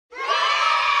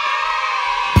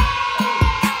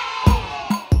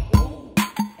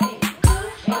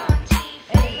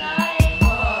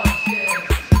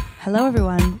Hello,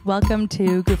 everyone. Welcome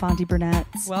to Goofanti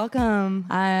Brunettes. Welcome.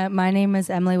 My name is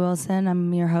Emily Wilson.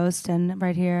 I'm your host, and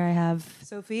right here I have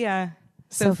Sophia.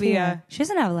 She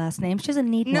doesn't have a last name. She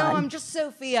doesn't need one. No, I'm just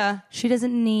Sophia. She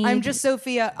doesn't need... I'm just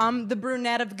Sophia. I'm the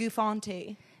brunette of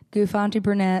Goofanti. Goofanti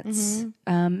Brunettes.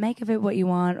 Make of it what you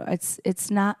want.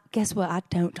 It's not... Guess what? I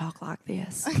don't talk like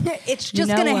this. It's just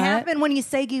going to happen when you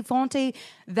say Goofanti.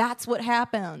 That's what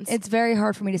happens. It's very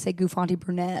hard for me to say Goofanti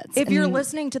Brunettes. If you're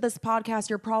listening to this podcast,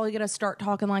 you're probably going to start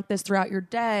talking like this throughout your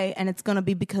day, and it's going to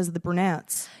be because of the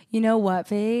brunettes. You know what,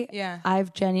 V? Yeah.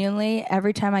 I've genuinely,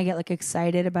 every time I get like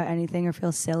excited about anything or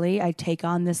feel silly, I take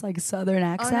on this like Southern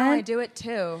accent. Oh, no, I do it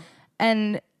too.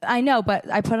 And I know,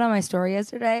 but I put it on my story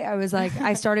yesterday. I was like,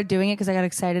 I started doing it because I got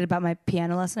excited about my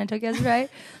piano lesson I took yesterday.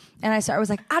 And I was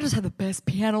like, I just had the best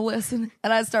piano lesson.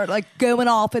 And I started like going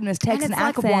off in this Texan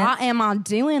accent. Like, why am I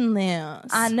doing this?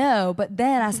 I know. But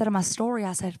then I said on my story,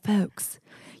 I said, folks,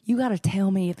 you got to tell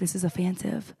me if this is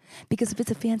offensive. Because if it's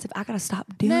offensive, I got to stop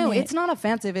doing it. No, it's not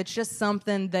offensive. It's just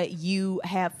something that you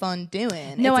have fun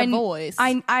doing. No, it's a voice.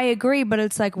 I agree, but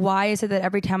it's like, why is it that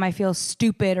every time I feel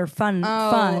stupid or fun,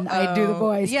 I do the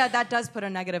voice? Yeah, that does put a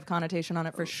negative connotation on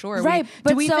it for sure. Right.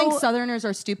 Do we think Southerners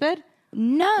are stupid?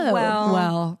 No.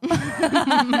 Well.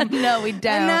 No, we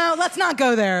don't. No, let's not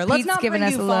go there. Let's Pete's not giving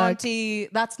bring us you a look. Fonty.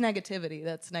 That's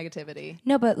negativity.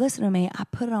 No, but listen to me. I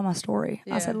put it on my story.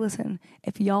 Yeah. I said, listen,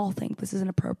 if y'all think this is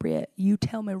inappropriate, you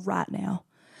tell me right now.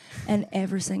 And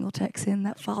every single Texan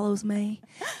that follows me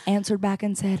answered back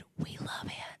and said, we love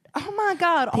it. Oh my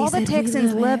God. They All the said, "We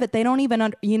Texans love love it." it. They don't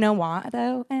even you know why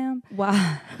though, Em?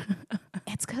 Why?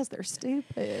 It's because they're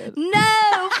stupid.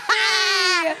 No!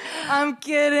 I'm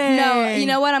kidding. No, you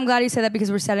know what? I'm glad you said that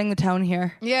because we're setting the tone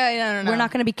here. Yeah, no. We're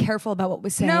not going to be careful about what we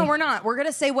say. No, we're not. We're going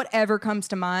to say whatever comes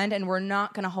to mind, and we're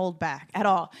not going to hold back at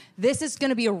all. This is going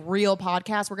to be a real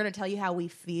podcast. We're going to tell you how we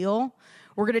feel.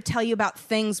 We're going to tell you about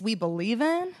things we believe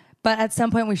in. But at some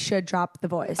point, we should drop the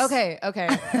voice. Okay. See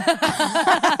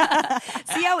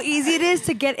how easy it is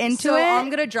to get into So it? I'm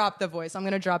going to drop the voice. And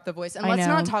I let's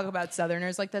know. not talk about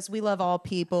Southerners like this. We love all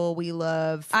people. We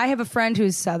love... I have a friend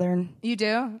who's Southern. You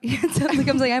do? It sounds like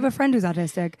I'm like, I have a friend who's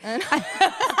autistic.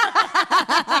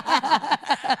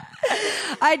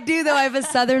 I do, though. I have a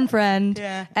Southern friend.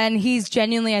 Yeah. And he's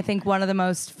genuinely, I think, one of the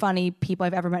most funny people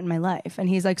I've ever met in my life. And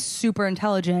he's like super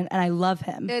intelligent, and I love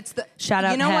him. It's the... Shout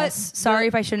out you know Hess. what? Sorry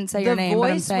if I shouldn't say your name, but I'm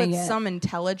The voice saying with it. some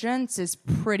intelligence is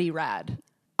pretty rad.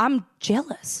 I'm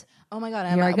jealous. Oh my God,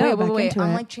 Here I go, back wait. into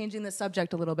I'm it. like changing the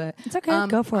subject a little bit. It's okay,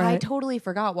 go for I it. totally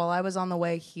forgot while I was on the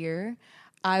way here.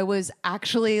 I was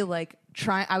actually like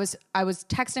I was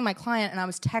texting my client and I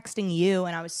was texting you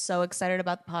and I was so excited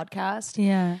about the podcast.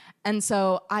 Yeah. And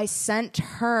so I sent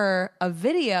her a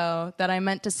video that I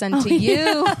meant to send to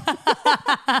you.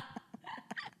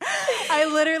 I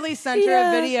literally sent her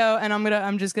a video and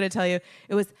I'm just gonna tell you.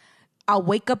 It was, I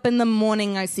wake up in the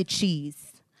morning, I see cheese.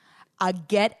 I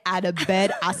get out of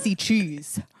bed, I see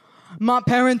cheese. My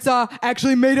parents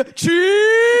actually made a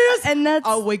cheese. And that's...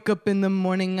 I wake up in the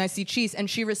morning, I see cheese. And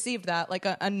she received that like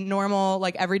a normal,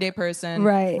 like everyday person.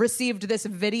 Right. Received this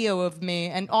video of me.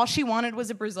 And all she wanted was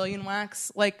a Brazilian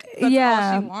wax. Like, that's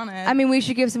all she wanted. I mean, we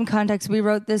should give some context. We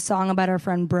wrote this song about our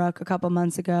friend Brooke a couple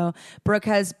months ago. Brooke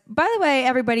has, by the way,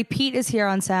 everybody, Pete is here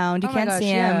on sound. You Oh my can't gosh, see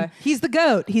him. He's the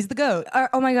goat. He's the goat.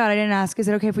 Oh my God, I didn't ask. Is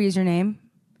it okay if we use your name?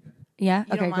 Yeah?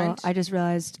 You Okay, don't cool. mind? I just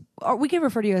realized. Or we can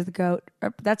refer to you as the GOAT.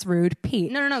 That's rude.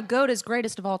 Pete. No. Goat is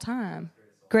greatest of all time.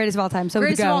 Greatest of all time. So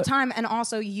Greatest the of GOAT. all time, and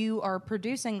also you are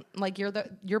producing, like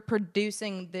you're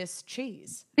producing this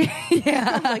cheese.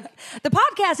 Yeah. Like, the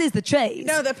podcast is the chase.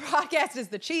 no, the podcast is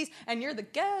the cheese, and you're the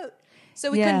goat.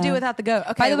 So we Yeah. couldn't do without the goat.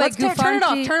 Okay, By the way, let's turn it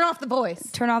off. Goofanti- Turn off the voice.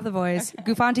 Turn off the voice.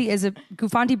 Okay.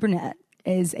 Goofanti Brunette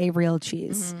is a real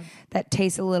cheese that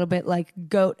tastes a little bit like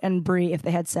goat and brie if they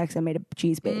had sex and made a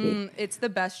cheese baby. It's the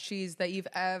best cheese that you've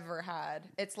ever had.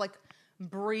 It's like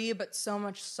brie, but so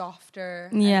much softer.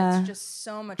 and Yeah. it's just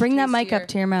so much. Bring that mic tastier. up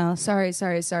to your mouth. Sorry,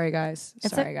 guys.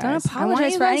 It's Sorry, like, guys. don't I want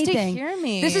apologize you for guys anything. to hear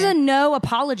me. This is a no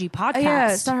apology podcast.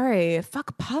 Yeah, sorry. Fuck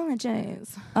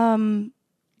apologize.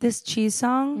 This cheese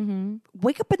song,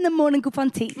 Wake Up in the Morning,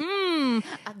 Goofanti.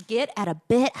 I get out of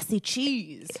bed, I see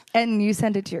cheese. And you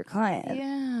sent it to your client.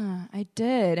 Yeah, I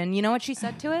did. And you know what she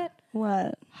said to it?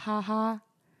 What? Ha ha.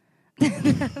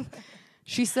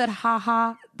 She said ha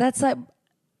ha. That's like,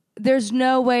 there's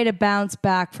no way to bounce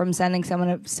back from sending someone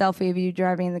a selfie of you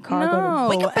driving in the car. No.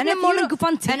 Wake up in the morning,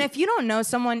 Goofanti. And if you don't know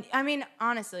someone, I mean,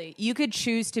 honestly, you could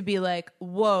choose to be like,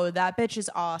 whoa, that bitch is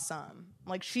awesome.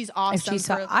 Like, she's awesome. If she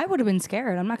saw, I would have been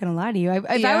scared. I'm not going to lie to you. If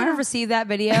I Yeah? would have received that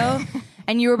video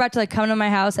and you were about to like come to my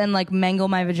house and like mangle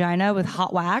my vagina with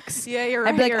hot wax. Yeah, you're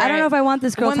right. I'd be like, you're I don't right. know if I want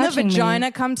this girl when touching the vagina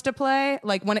me. comes to play,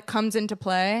 like when it comes into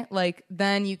play, like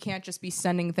then you can't just be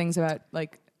sending things about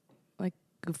like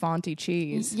Gufanti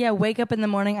cheese. Yeah, wake up in the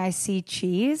morning, I see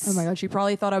cheese. Oh my god, she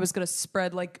probably thought I was gonna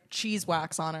spread like cheese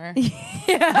wax on her.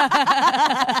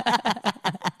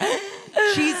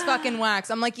 Cheese fucking wax.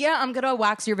 I'm like, yeah, I'm gonna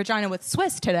wax your vagina with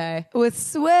Swiss today. With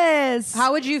Swiss.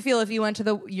 How would you feel if you went to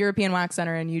the European Wax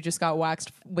Center and you just got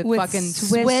waxed with fucking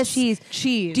Swiss cheese.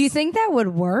 Do you think that would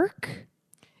work?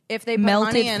 If they put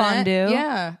melted honey in fondue? It,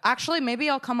 yeah. Actually, maybe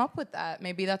I'll come up with that.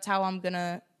 Maybe that's how I'm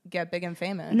gonna get big and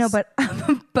famous. No, but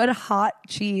but hot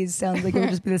cheese sounds like it would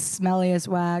just be the smelliest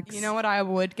wax. You know what I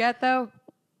would get though?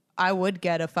 I would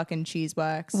get a fucking cheese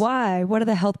wax. Why? What are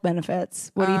the health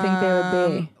benefits? What do you think they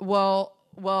would be?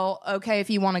 Well, okay, if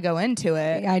you want to go into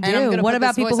it. I And I'm do. gonna What put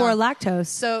about this people voice who are on.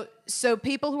 lactose? So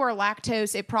people who are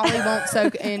lactose, it probably won't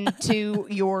soak into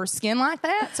your skin like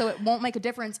that, so it won't make a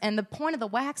difference. And the point of the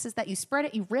wax is that you spread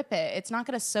it, you rip it. It's not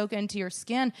going to soak into your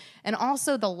skin. And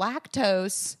also the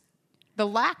lactose,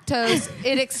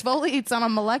 it exfoliates on a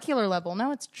molecular level.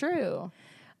 No, it's true.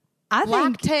 I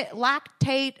think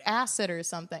Lactate acid or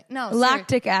something. No,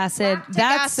 lactic acid. Lactic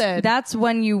acid. That's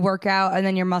when you work out and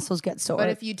then your muscles get sore. But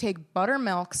if you take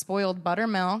buttermilk, spoiled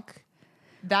buttermilk,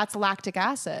 that's lactic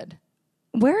acid.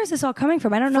 Where is this all coming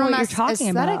from? I don't know what you're talking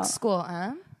aesthetic about. school,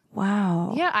 huh?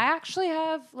 Wow. Yeah, I actually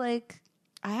have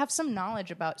I have some knowledge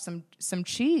about some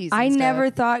cheese. I and never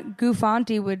stuff. thought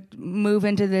Gufanti would move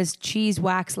into this cheese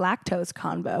wax lactose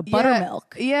combo.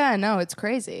 Buttermilk. Yeah, no, it's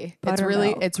crazy.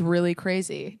 Buttermilk. It's really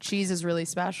crazy. Cheese is really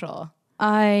special.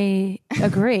 I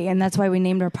agree, and that's why we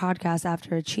named our podcast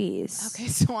after a cheese. Okay,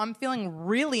 so I'm feeling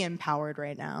really empowered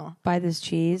right now By this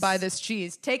cheese. by this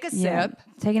cheese. Take a Yeah. sip.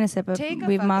 Taking a sip of. Take a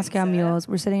We have fucking Moscow sip. mules.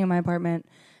 We're sitting in my apartment,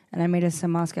 and I made us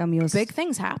some Moscow mules. Big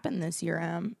things happened this year,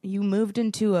 Em. You moved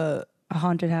into a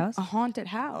haunted house. haunted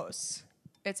house.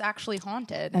 It's actually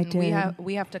haunted. I and did.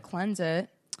 we have to cleanse it.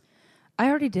 I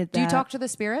already did that. Do you talk to the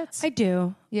spirits? I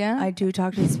do. Yeah? I do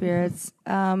talk to the spirits.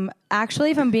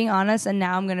 Actually, if I'm being honest, and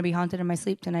now I'm going to be haunted in my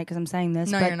sleep tonight because I'm saying this.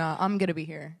 No, but, you're not. I'm gonna be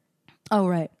here. Oh,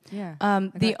 right. Yeah.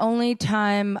 The only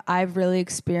time I've really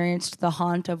experienced the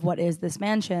haunt of what is this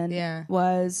mansion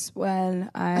was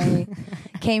when I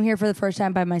came here for the first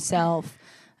time by myself.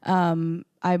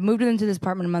 I moved into this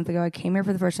apartment a month ago. I came here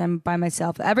for the first time by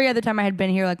myself. Every other time I had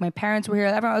been here, like my parents were here.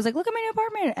 Everyone, I was like, look at my new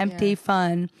apartment. Empty,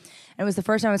 fun. And it was the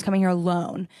first time I was coming here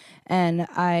alone. And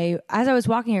as I was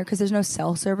walking here, because there's no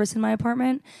cell service in my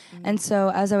apartment. And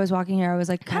so as I was walking here, I was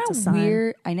like, kind That's a of sign.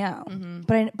 weird. I know.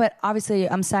 But obviously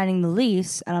I'm signing the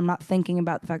lease and I'm not thinking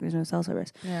about the fact there's no cell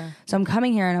service. Yeah. So I'm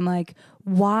coming here and I'm like,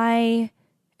 why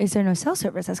is there no cell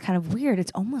service? That's kind of weird.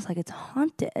 It's almost like it's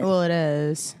haunted. Well, it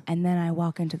is. And then I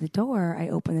walk into the door. I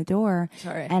open the door.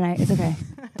 Sorry. And it's okay.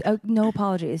 No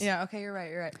apologies. Yeah. Okay. You're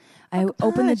right. I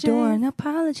open the door. No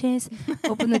apologies.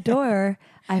 Open the door.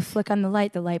 I flick on the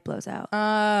light. The light blows out. Oh.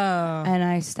 And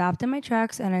I stopped in my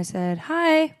tracks and I said,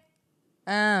 hi,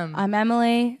 I'm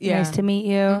Emily. Yeah. Nice to meet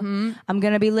you. I'm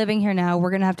going to be living here now. We're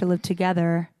going to have to live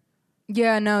together.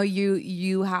 Yeah, no,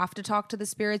 you have to talk to the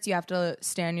spirits. You have to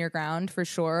stand your ground for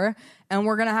sure. And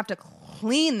we're gonna have to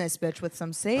clean this bitch with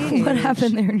some sage. What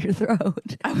happened there in your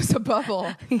throat? I was a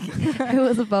bubble. It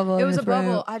was a bubble. It in was your a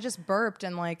bubble. throat. I just burped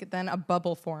and then a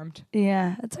bubble formed.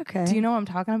 Yeah, it's okay. Do you know what I'm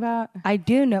talking about? I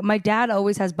do know. My dad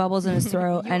always has bubbles in his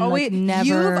throat, and never.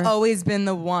 You've always been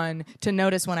the one to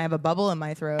notice when I have a bubble in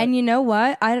my throat. And you know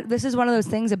what? This is one of those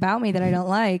things about me that I don't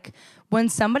like. When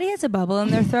somebody has a bubble in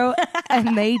their throat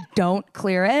and they don't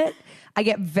clear it, I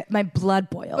get my blood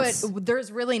boils. but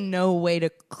there's really no way to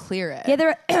clear it.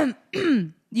 Yeah,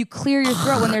 you clear your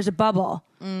throat when there's a bubble.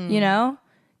 You know,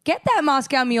 get that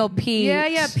Moscow Mule, Pete.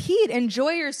 Yeah, Pete,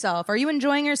 enjoy yourself. Are you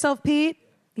enjoying yourself, Pete?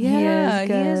 Yeah,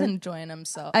 he is enjoying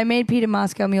himself. I made Pete a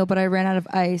Moscow Mule, but I ran out of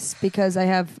ice because I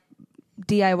have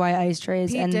DIY ice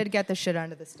trays. Pete and did get the shit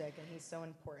under the stick, and he's so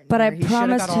important. But here. I He should've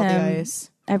promised got all the him. ice.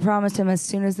 I promised him as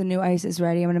soon as the new ice is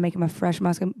ready, I'm going to make him a fresh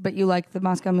Moscow. But you like the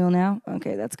Moscow Mule now?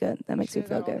 Okay, that's good. That makes me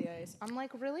feel Got all good. the ice. I'm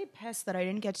really pissed that I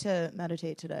didn't get to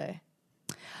meditate today.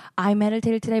 I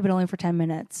meditated today, but only for 10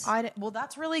 minutes. Well,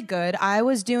 that's really good. I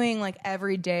was doing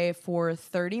every day for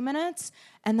 30 minutes,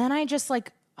 and then I just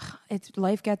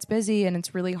life gets busy and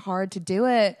it's really hard to do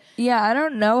it. Yeah, I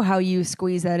don't know how you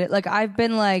squeeze at it. I've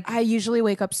been I usually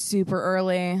wake up super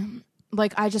early.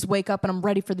 I just wake up and I'm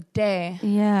ready for the day.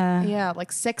 yeah. Yeah,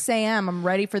 6 a.m. I'm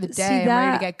ready for the day. See, I'm ready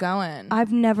that- to get going.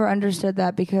 I've never understood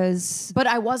that because But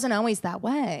I wasn't always that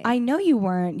way. I know you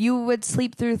weren't. You would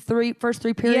sleep through first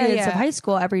three periods yeah. of high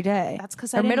school every day. That's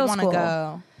because Or I didn't middle want to school.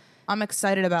 go. I'm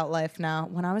excited about life now.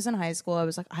 When I was in high school, I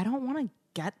was like, I don't want to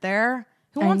get there?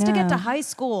 Who I wants to get to know. high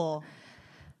school?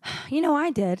 You know,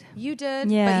 I did. You did,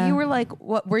 Yeah. but you were like,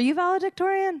 what? Were you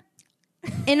valedictorian?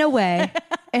 In a way.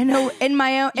 In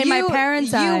my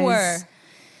parents' eyes. You were.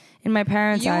 In my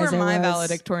parents' You eyes, were my I was.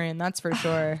 valedictorian, that's for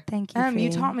sure. Thank you,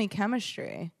 You Fee. taught me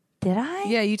chemistry. Did I?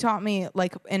 Yeah, you taught me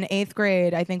like in 8th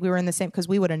grade. I think we were in the same because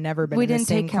we would have never been We in the didn't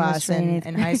same take class chemistry in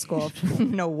in 8th high school.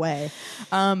 No way.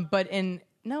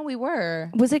 No, we were.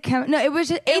 Was it no, it was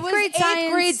just eighth grade science.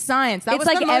 8th grade science. That It's was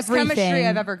like the most chemistry everything.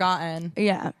 I've ever gotten.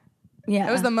 Yeah. Yeah.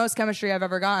 It was the most chemistry I've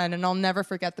ever gotten, and I'll never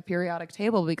forget the periodic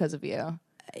table because of you.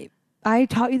 I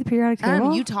taught you the periodic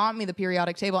table. You taught me the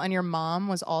periodic table, and your mom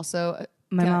was also.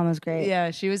 My mom was great.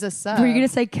 Yeah, she was a sub. Were you gonna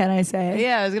say, "Can I say it?"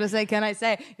 Yeah, I was gonna say, can I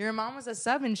say? Your mom was a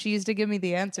sub, and she used to give me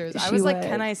the answers. I She was like, would.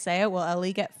 can I say it? Will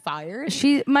Ellie get fired?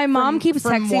 My mom keeps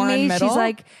from texting Warren me. Middle? She's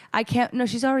like, I can't. No,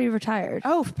 she's already retired.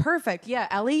 Oh, perfect. Yeah,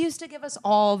 Ellie used to give us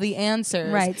all the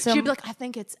answers. Right, so- she'd be like, I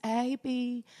think it's A,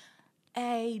 B,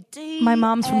 A, D. My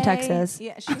mom's from A. Texas.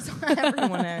 Yeah,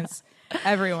 everyone is.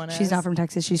 Everyone is. She's not from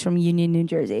Texas. She's from Union, New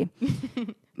Jersey.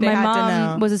 They My had to mom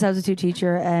know. was a substitute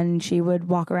teacher, and she would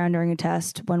walk around during a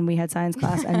test when we had science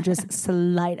class and just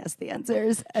slide us the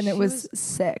answers, and it was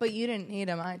sick But you didn't need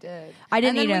him. I did. I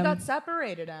didn't and need then we him. got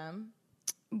separated.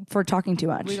 for talking too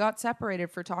much. We got separated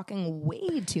for talking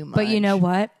way too much. But you know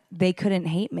what? They couldn't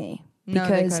hate me No,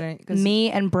 they because couldn't, 'cause-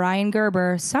 me and Brian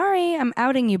Gerber, sorry, I'm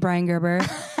outing you, Brian Gerber.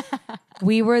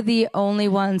 We were the only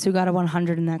ones who got a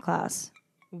 100 in that class.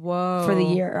 Whoa. for the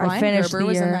year. I Ryan finished Gerber the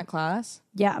was in year. that class.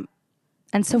 Yeah.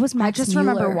 And so was Max I just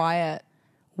Mueller. remember Wyatt.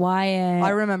 Wyatt. I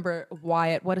remember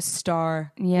Wyatt. What a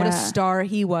star. What Yeah. a star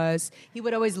he was. He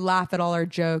would always laugh at all our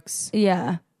jokes.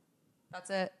 Yeah. That's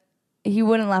it. He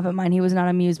wouldn't laugh at mine. He was not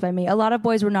amused by me. A lot of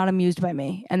boys were not amused by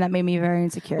me, and that made me very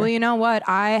insecure. Well, you know what?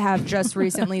 I have just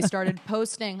recently started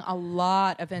posting a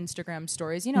lot of Instagram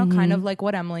stories, you know, kind of like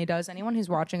what Emily does. Anyone who's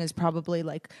watching is probably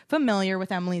like familiar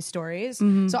with Emily's stories.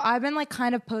 So I've been like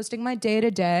kind of posting my day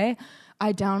to day.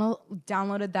 I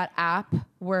downloaded that app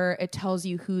where it tells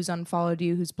you who's unfollowed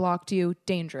you, who's blocked you.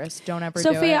 Dangerous. Don't ever do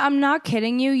it. Sophia, I'm not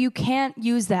kidding you. You can't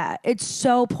use that. It's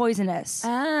so poisonous.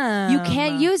 You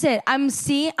can't use it. I'm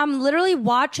literally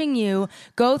watching you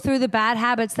go through the bad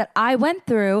habits that I went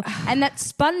through, and that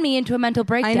spun me into a mental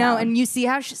breakdown. I know, and you see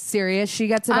how serious she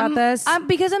gets about this?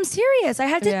 Because I'm serious. I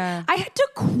had to. Yeah. I had to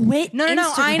quit. No. I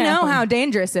Instagram. know how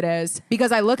dangerous it is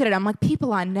because I look at it. I'm like,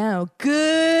 people I know,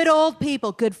 good old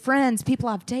people, good friends, people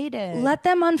I've dated. Let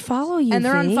them unfollow you, and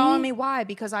they're V. unfollowing me. Why?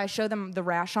 Because I show them the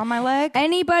rash on my leg.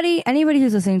 Anybody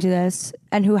who's listening to this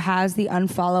and who has the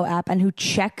unfollow app and who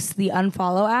checks the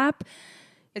unfollow app,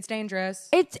 It's dangerous.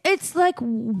 it's like,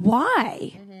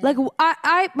 why? Like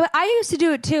but I used to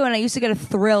do it too, and I used to get a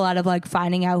thrill out of like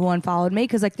finding out who unfollowed me,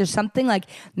 because like there's something like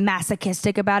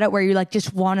masochistic about it where you like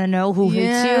just want to know who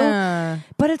hates you.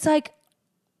 But it's like,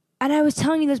 and I was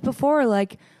telling you this before,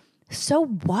 like, so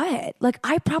what? Like,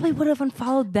 I probably would have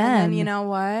unfollowed them. And then you know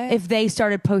what? if they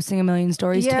started posting a million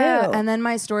stories too. and then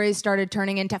my stories started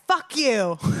turning into "fuck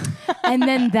you." And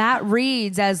then that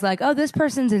reads as like, oh, this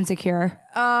person's insecure.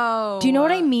 Oh, Do you know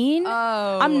what I mean?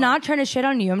 Oh. I'm not trying to shit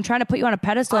on you. I'm trying to put you on a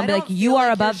pedestal and be like, don't you feel are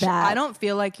like above you're that. I don't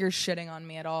feel like you're shitting on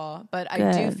me at all, but I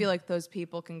do Good. feel like those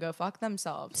people can go fuck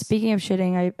themselves. Speaking of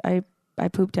shitting, I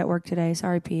pooped at work today.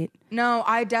 Sorry, Pete. No,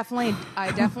 I definitely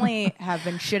have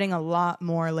been shitting a lot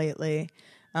more lately.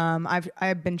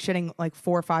 I've been shitting like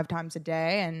 4 or 5 times a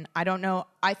day, and I don't know.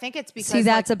 I think it's because See,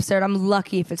 that's absurd. I'm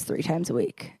lucky if it's 3 times a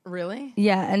week. really.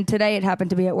 Yeah, and today it happened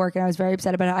to be at work, and I was very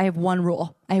upset about it. I have one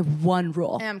rule.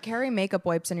 Carry makeup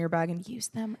wipes in your bag and use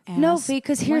them as No, Fee,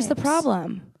 because here's the wipes.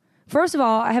 problem. First of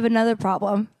all, I have another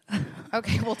problem.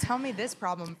 Okay, well, tell me this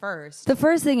problem first. The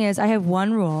first thing is I have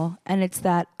one rule, and it's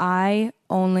that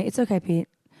it's okay, Pete.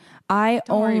 Don't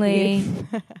worry,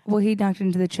 Well, he knocked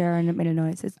into the chair and it made a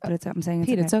noise. I'm saying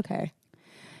Pete, it's okay. it's okay.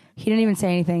 He didn't even say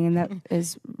anything, and that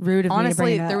is rude of me to Honestly,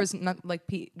 bring it up. there was not like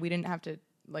Pete. We didn't have to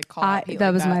like call out Pete that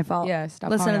like was my fault. Yeah, stop.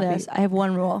 Listen to calling out this. I have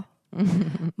one rule.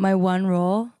 My one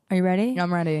rule. Are you ready? Pete.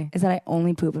 I'm ready. Is that I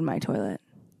only poop in my toilet.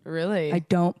 Really? I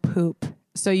don't poop.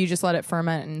 So you just let it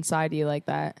ferment inside you like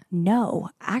that? No,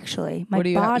 actually, my What do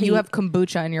you body. have? You have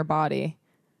kombucha in your body.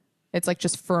 It's like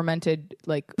just fermented,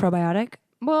 like. probiotic.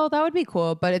 Well, that would be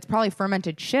cool, but it's probably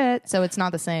fermented shit, so it's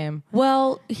not the same.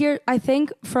 Well, here I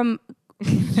think from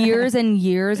years and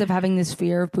years of having this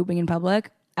fear of pooping in public,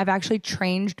 I've actually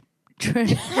Tranged.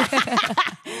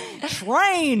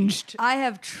 I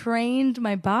have trained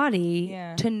my body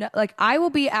Yeah. to know, like, I will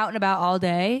be out and about all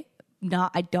day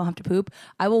I don't have to poop,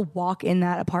 I will walk in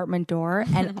that apartment door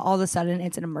and all of a sudden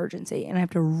it's an emergency and I have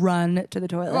to run to the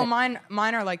toilet. Well, mine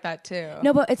are like that too.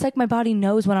 No, but it's like my body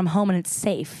knows when I'm home and it's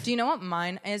safe. Do you know what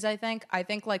mine is? I think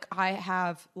like I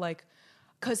have like,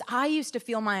 because I used to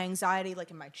feel my anxiety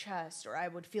like in my chest, or I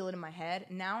would feel it in my head.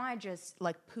 Now I just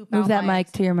like poop Move out that my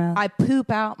mic to your mouth. I poop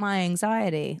out my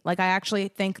anxiety. Like I actually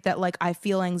think that like I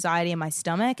feel anxiety in my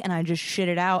stomach and I just shit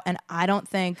it out. And I don't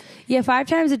think Yeah, 5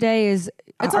 times a day is.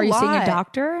 It's are a you seeing a lot.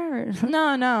 doctor? Or?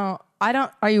 no, I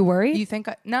don't. Are you worried? You think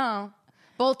no?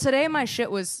 Well, today my shit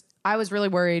was. I was really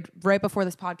worried right before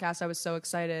this podcast. I was so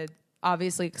excited.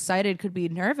 Obviously, excited could be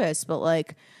nervous, but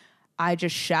like I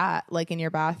just shat like in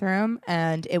your bathroom,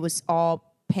 and it was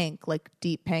all pink, like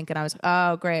deep pink, and I was like,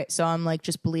 oh great. So I'm like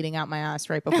just bleeding out my ass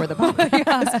right before the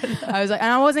podcast. I was like,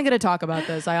 and I wasn't going to talk about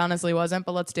this. I honestly wasn't,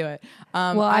 but let's do it.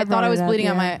 Well, I thought I was brought it up, bleeding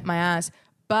out yeah. my ass,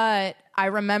 but I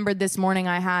remembered this morning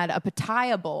I had a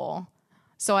pitaya bowl.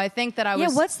 So I think that I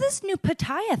was. Yeah, what's this new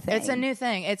pitaya thing? It's a new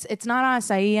thing. It's not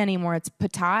acai anymore. It's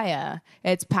pitaya.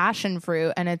 It's passion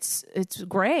fruit, and it's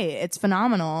great. It's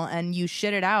phenomenal, and you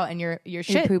shit it out, and your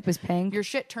shit poop is pink. Your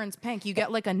shit turns pink. You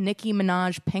get like a Nicki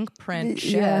Minaj pink print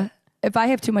shit. Yeah. If I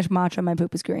have too much matcha, my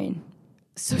poop is green.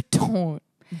 So don't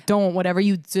whatever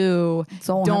you do.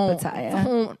 Don't have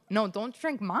pitaya. Don't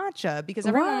drink matcha because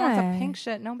everyone wants a Why? pink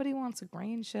shit. Nobody wants a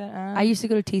green shit. I used to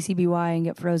go to TCBY and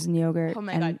get frozen yogurt. Oh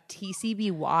my god,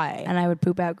 TCBY. And I would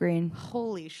poop out green.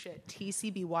 Holy shit,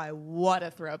 TCBY. What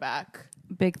a throwback.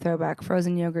 Big throwback.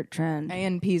 Frozen yogurt trend.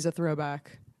 A&P's a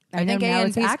throwback. I know, think now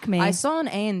it's A&P's Acme. I saw an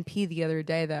A&P the other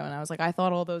day though, and I was like, I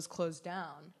thought all those closed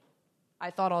down. I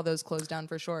thought all those closed down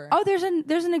for sure. Oh, there's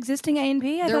an existing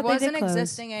A&P? I there thought they was did an close.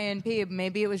 existing A&P.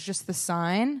 Maybe it was just the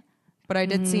sign, but I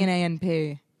did see an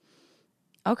A&P.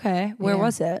 Okay. Where Yeah.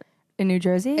 was it? In New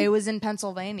Jersey? It was in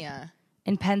Pennsylvania.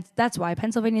 That's why.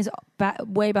 Pennsylvania's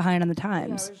way behind on the I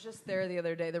times. was just there the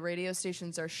other day. The radio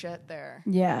stations are shit there.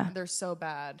 Yeah. They're so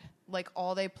bad. Like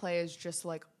all they play is just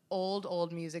like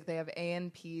old music. They have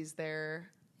A&Ps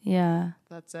there. Yeah.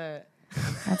 That's it.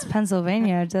 That's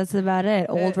Pennsylvania. That's about it.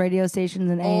 Old radio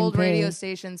stations and Old A&P. radio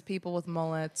stations, people with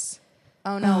mullets.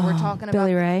 Oh no, we're talking about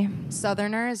Billy Ray.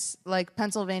 Southerners. Like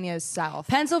Pennsylvania is south.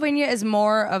 Pennsylvania is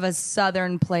more of a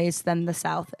southern place than the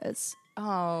South is.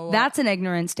 Oh, That's an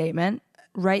ignorant statement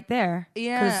right there. 'Cause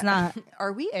yeah. it's not.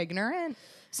 Are we ignorant?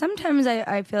 Sometimes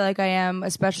I feel like I am,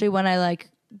 especially when I like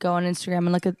go on Instagram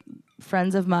and look at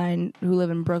friends of mine who live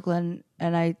in Brooklyn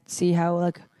and I see how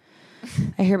like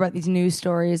I hear about these news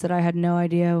stories that I had no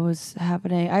idea was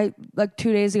happening. I like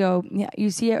 2 days ago, yeah, you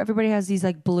see everybody has these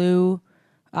like blue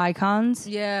icons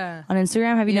Yeah. on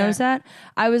Instagram. Have you Yeah. noticed that?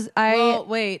 Well,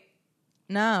 wait.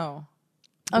 No.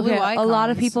 Blue Okay, a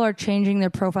lot of icons. people are changing their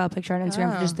profile picture on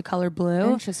Instagram for just the color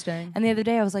blue. Interesting. And the other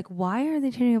day I was like, why are they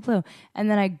changing it blue?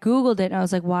 And then I Googled it and I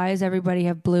was like, why does everybody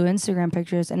have blue Instagram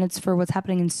pictures? And it's for what's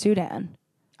happening in Sudan.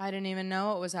 I didn't even know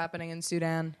what was happening in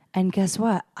Sudan. And guess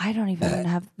what? I don't even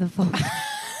have the full.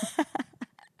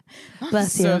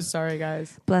 Bless So you. sorry,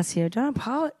 guys. Bless you. Don't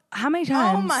apologize. How many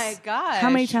times? Oh my god.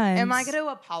 How many times? Am I going to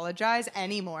apologize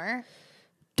anymore?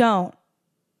 Don't.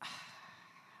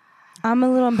 I'm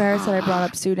a little embarrassed that I brought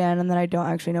up Sudan and that I don't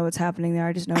actually know what's happening there.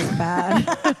 I just know it's bad.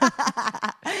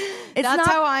 It's That's not.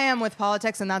 how I am with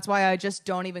politics, and that's why I just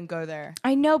don't even go there.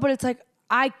 I know, but it's like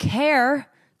I care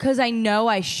because I know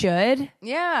I should.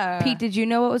 Yeah. Pete, did you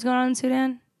know what was going on in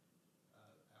Sudan?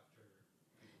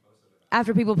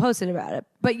 After people posted about it,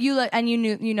 but you like, and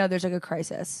you know, there's like a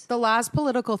crisis, The last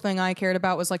political thing I cared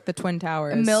about was like the Twin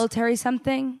Towers. military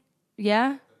something,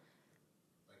 yeah.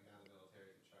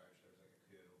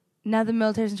 Now the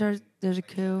military's in charge. There's a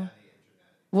coup.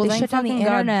 Well, They thank shut down the fucking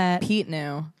God internet. Pete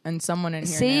knew, and someone in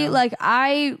here See, knew. like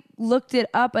I looked it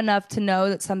up enough to know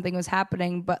that something was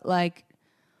happening, but like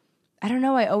I don't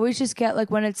know. I always just get like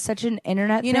when it's such an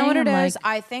internet. You know thing, what it I'm is? like,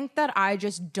 I think that I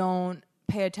just don't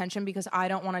pay attention because I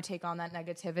don't want to take on that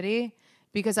negativity.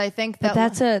 Because I think that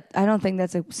But I don't think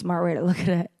that's a smart way to look at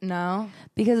it no.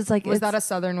 because it's like Was it's, that a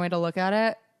Southern way to look at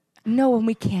it? no, and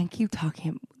we can't keep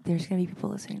talking. There's gonna be people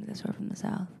listening to this who are from the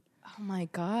South. Oh my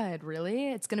God! Really?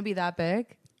 It's gonna be that big?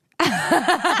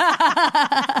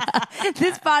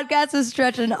 This podcast is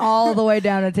stretching all the way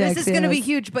down to Texas. This is gonna be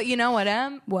huge. But you know what,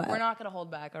 Em? What? We're not gonna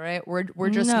hold back. All right? We're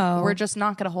No. just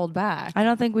not gonna hold back. I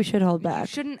don't think we should hold You back.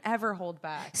 shouldn't ever hold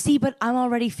back. See, but I'm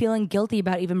already feeling guilty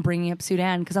about even bringing up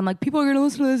Sudan because I'm like, people are gonna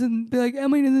listen to this and be like,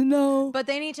 Emily doesn't know. But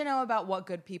they need to know about what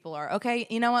good people are. Okay,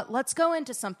 you know what? Let's go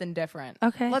into something different.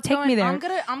 Okay, let's take go me in. there. I'm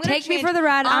gonna Take me change- for the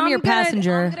ride. I'm your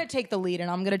passenger. I'm gonna take the lead, and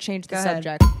I'm gonna change the Go ahead.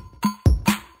 subject.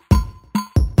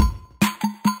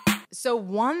 So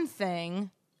one thing,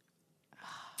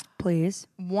 Please.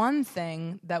 One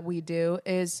thing that we do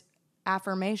is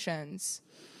affirmations.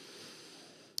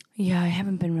 Yeah, I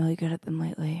haven't been really good at them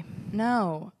lately.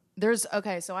 No.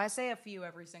 So I say a few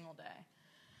every single day.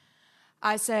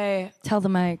 I say, Tell the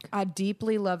mic. I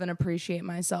deeply love and appreciate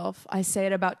myself. I say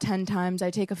it about 10 times.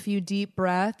 I take a few deep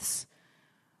breaths.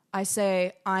 I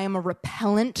say, I am a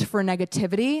repellent for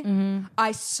negativity. Mm-hmm.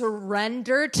 I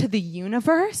surrender to the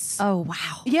universe. Oh,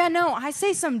 wow. Yeah, no, I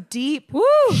say some deep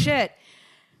shit.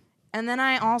 And then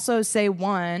I also say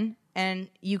one, and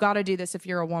you got to do this if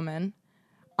you're a woman.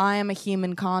 I am a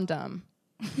human condom.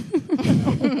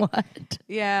 What?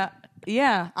 Yeah,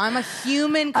 I'm a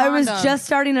human I condom. was just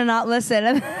starting to not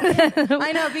listen.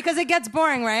 I know, because it gets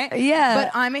boring, right? Yeah.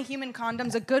 But I'm a human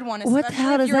condom's a good one, What the especially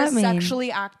hell if does you're that a mean?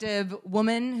 sexually active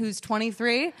woman who's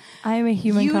 23. I am a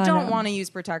human You condom. don't want to use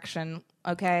protection,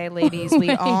 okay, ladies? We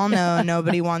all know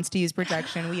nobody wants to use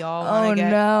protection. We all want to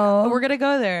get... no. We're going to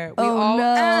go there. We Oh, all,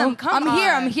 no. come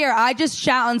I'm on. here. I just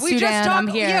shout on We Sudan. just talked, I'm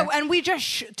here. Yeah, and we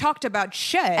just talked about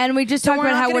shit. And we just So talked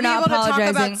about how we're not gonna be able to talk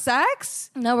apologizing. about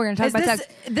sex? No, we're going to talk about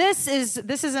sex.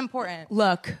 This is important.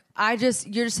 Look, you're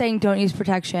just saying don't use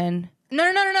protection.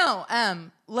 No.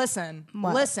 Listen.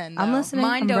 What? Listen. I'm though. listening.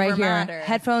 Mind I'm over right here. matter.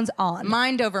 Headphones on.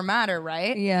 Mind over matter,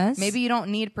 right? Yes. Maybe you don't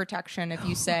need protection if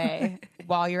you say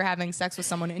while you're having sex with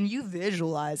someone and you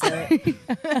visualize it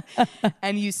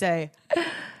and you say,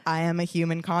 I am a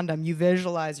human condom. You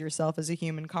visualize yourself as a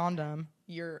human condom.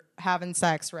 You're having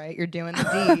sex, right? You're doing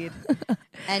the deed.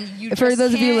 And you For just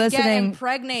those of you can't get listening-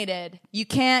 impregnated. You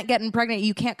can't get impregnated.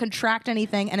 You can't contract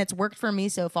anything. And it's worked for me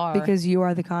so far. Because you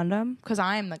are the condom? Because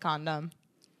I am the condom.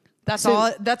 That's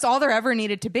all there ever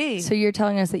needed to be. So you're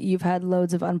telling us that you've had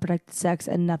loads of unprotected sex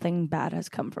and nothing bad has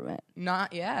come from it?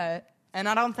 Not yet. And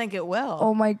I don't think it will.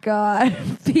 Oh my God.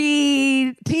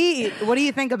 Pete, What do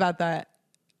you think about that?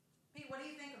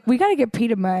 we got to get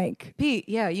Pete a mic. Pete,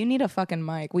 yeah, you need a fucking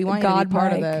mic. We want you God to be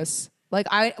part mic. of this. Like,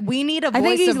 we need a voice I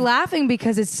think he's of... laughing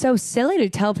because it's so silly to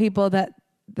tell people that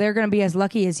they're going to be as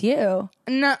lucky as you.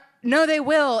 No, they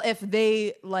will if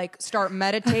they, like, start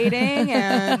meditating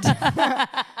and...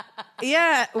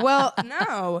 Yeah, well,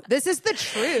 no. This is the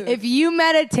truth. If you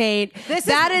meditate,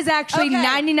 that is actually okay.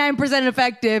 99%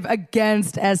 effective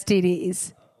against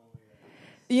STDs.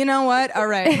 You know what? All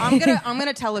right. I'm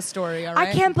gonna tell a story, all right?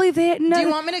 I can't believe they... No, Do you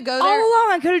want me to go all there?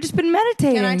 along, I could have just been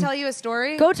meditating. Can I tell you a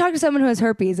story? Go talk to someone who has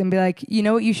herpes and be like, you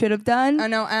know what you should have done? Oh,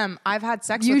 no, I've had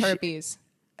sex You with sh- herpes.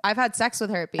 I've had sex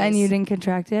with herpes. And you didn't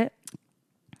contract it?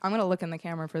 I'm going to look in the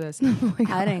camera for this. Oh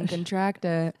I didn't contract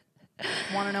it.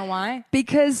 Want to know why?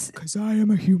 Because I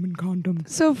am a human condom.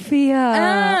 Sophia.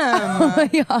 Oh my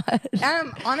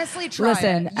God. Honestly, try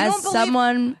Listen, it. You as don't believe-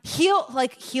 someone...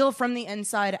 heal from the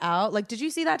inside out. Like, did you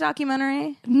see that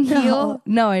documentary? No. Heal?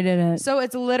 No, I didn't. So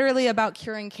it's literally about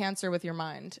curing cancer with your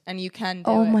mind, and you can do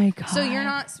Oh it. my God. So you're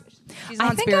not. She's I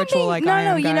not think spiritual like I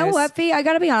am. No, you know guys. what, Fee? I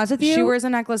got to be honest with you. She wears a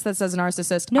necklace that says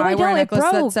narcissist. No, I wear don't. a It necklace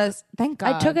that broke. says. Thank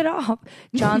God. I took it off.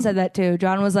 John said that too.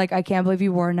 John was like, I can't believe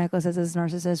you wore a necklace that says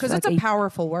narcissist. because it's a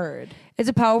powerful word. It's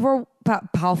a powerful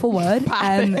word,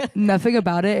 and nothing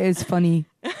about it is funny.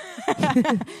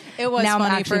 It was Now I'm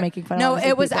funny actually for, making fun of No, autistic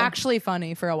it was people. actually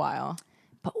funny for a while.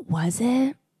 But was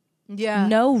it? Yeah.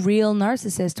 No real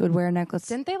narcissist would wear a necklace.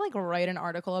 Didn't they like write an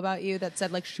article about you that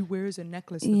said like she wears a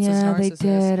necklace that says Yeah, they narcissist?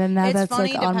 did, and now It's that's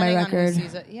funny like on my depending who record.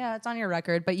 sees it. Yeah, it's on your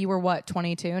record. But you were what,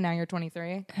 22? Now you're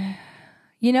 23.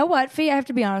 You know what, Fee? I have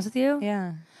to be honest with you.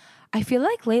 Yeah. I feel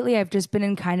like lately I've just been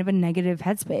in kind of a negative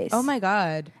headspace. Oh my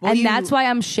God. And that's why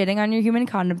I'm shitting on your human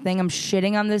condom thing. I'm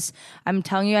shitting on this. I'm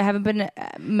telling you, I haven't been Do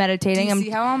meditating. you see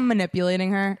how I'm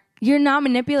manipulating her? You're not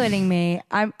manipulating me.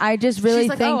 I just really She's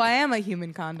like, think oh, I am a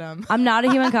human condom. I'm not a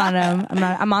human condom.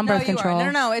 I'm on No, birth you control.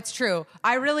 are. No, it's true.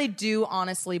 I really do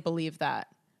honestly believe that.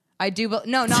 I do.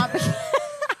 No, not.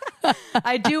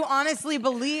 I do honestly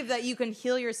believe that you can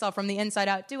heal yourself from the inside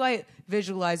out. Do I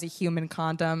visualize a human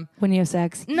condom? When you have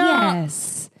sex? No.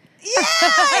 Yes. Yeah,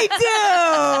 I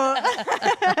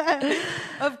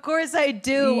do. Of course I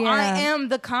do. Yeah. I am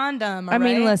the condom. I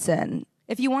mean, all right? listen.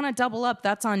 If you want to double up,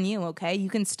 that's on you, okay? You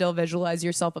can still visualize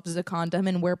yourself up as a condom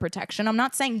and wear protection. I'm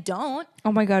not saying don't.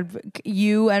 Oh my God.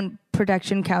 You and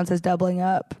protection counts as doubling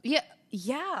up. Yeah.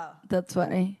 Yeah. That's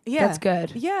funny. Yeah. That's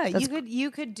good. Yeah, That's you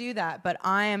could do that, but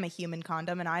I am a human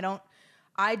condom and I'm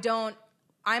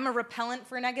a repellent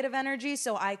for negative energy,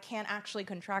 so I can't actually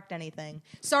contract anything.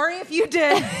 Sorry if you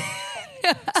did.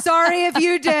 Sorry if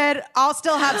you did. I'll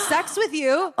still have sex with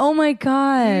you, Oh my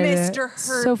God. Mr.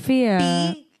 Herpes.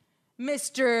 Sophia.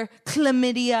 Mr.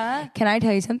 Chlamydia. Can I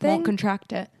tell you something? Won't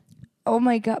contract it. Oh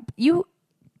my God.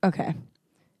 Okay.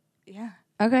 Yeah.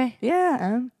 Okay.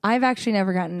 Yeah. I've actually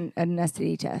never gotten an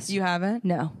STD test. You haven't?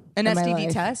 No. An in my STD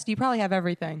life. test? You probably have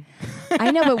everything. I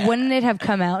know, but wouldn't it have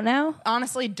come out now?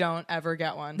 Honestly, don't ever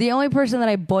get one. The only person that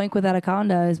I boink without a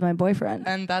condom is my boyfriend.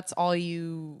 And that's all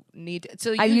you need.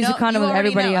 So I've used a condom you with already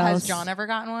everybody know. else. Has John ever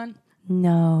gotten one?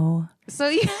 No. So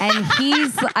yeah. And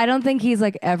I don't think he's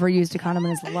like ever used a condom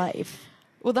in his life.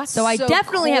 Well, that's So I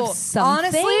definitely have cool. something.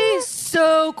 Honestly,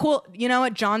 so cool. You know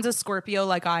what? John's a Scorpio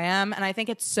like I am, and I think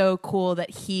it's so cool that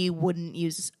he wouldn't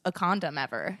use a condom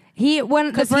ever. The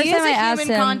Because first he is time I a asked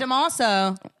human him, condom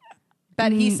also.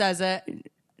 Bet he says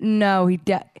it. no,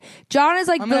 John is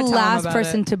like I'm the gonna tell him last about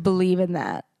person it. to believe in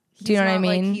that. Do you know what I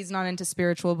mean? Like, he's not into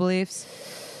spiritual beliefs,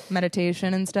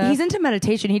 meditation and stuff. He's into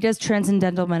meditation. He does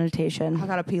transcendental meditation. I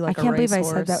gotta pee like I a can't believe I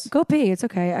racehorse. said that. Go pee. It's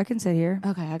okay. I can sit here.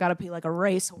 Okay, I gotta pee like a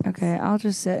racehorse. Okay, I'll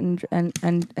just sit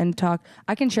and talk.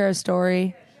 I can share a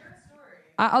story.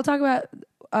 I'll talk about.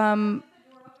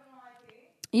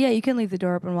 Yeah, you can leave the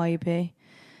door open while you pee.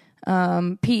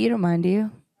 Pete, you don't mind, do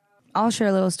you? I'll share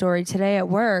a little story. Today at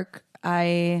work,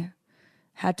 I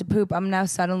had to poop. I'm now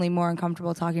suddenly more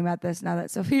uncomfortable talking about this now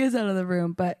that Sophia's out of the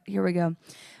room, but here we go.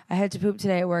 I had to poop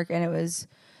today at work, and it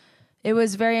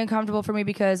was very uncomfortable for me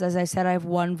because, as I said, I have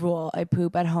one rule. I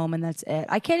poop at home, and that's it.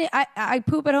 I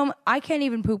poop at home. I can't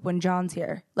even poop when John's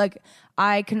here. Like,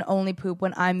 I can only poop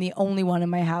when I'm the only one in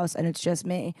my house, and it's just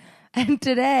me. And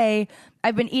today,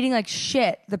 I've been eating like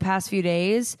shit the past few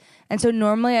days. And so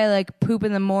normally I like poop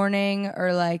in the morning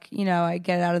or like, you know, I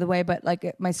get it out of the way. But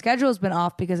like my schedule's been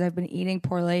off because I've been eating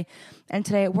poorly. And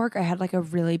today at work, I had like a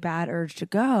really bad urge to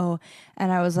go.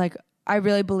 And I was like, I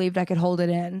really believed I could hold it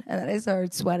in. And then I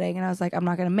started sweating and I was like, I'm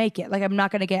not going to make it. Like, I'm not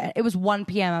going to get, it was 1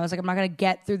 p.m. I was like, I'm not going to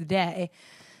get through the day.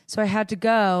 So I had to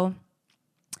go.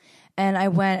 And I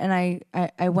went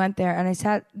and I went there and I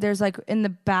sat, there's like in the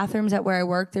bathrooms at where I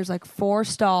work, there's like 4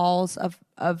 stalls of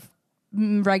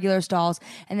regular stalls.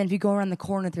 And then if you go around the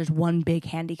corner, there's one big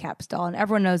handicap stall and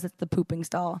everyone knows it's the pooping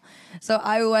stall. So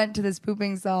I went to this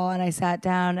pooping stall and I sat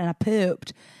down and I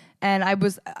pooped. And I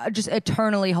was just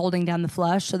eternally holding down the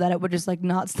flush so that it would just like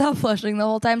not stop flushing the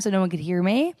whole time so no one could hear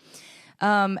me.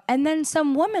 And then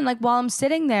some woman, like while I'm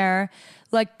sitting there,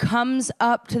 like comes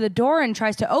up to the door and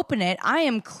tries to open it. I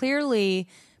am clearly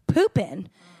pooping.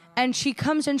 And she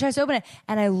comes and tries to open it.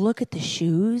 And I look at the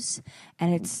shoes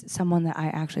and it's someone that I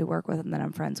actually work with and that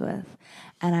I'm friends with.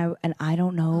 And I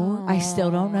don't know. I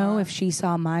still don't know if she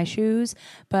saw my shoes,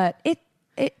 but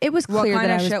it was clear What kind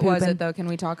that I of was shit pooping. was it though? Can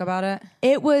we talk about it?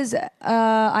 It was,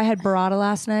 I had burrata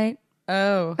last night.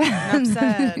 Oh, enough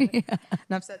said.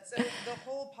 Enough said. So the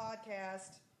whole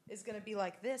podcast is going to be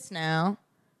like this now.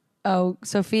 Oh,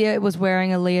 Sophia was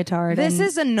wearing a leotard. This and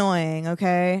is annoying,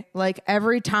 okay? Like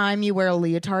every time you wear a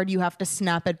leotard, you have to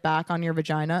snap it back on your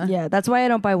vagina. yeah, that's why I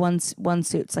don't buy one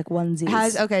suits, like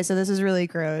onesies. Okay, so this is really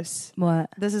gross. What?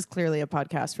 This is clearly a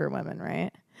podcast for women, right?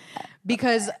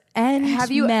 Because And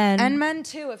men. and men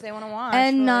too if they want to watch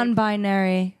And like-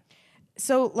 non-binary.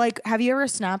 So like, have you ever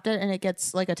snapped it and it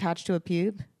gets like attached to a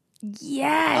pube?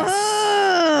 Yes.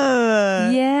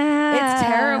 Ugh. Yeah. It's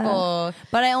terrible.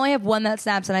 But I only have one that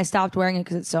snaps and I stopped wearing it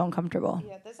because it's so uncomfortable.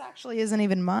 Yeah, this actually isn't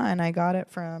even mine. I got it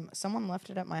from someone left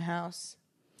it at my house.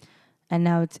 And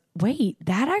now it's, wait,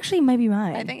 that actually might be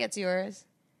mine. I think it's yours.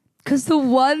 Because the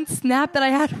one snap that I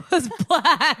had was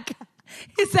black.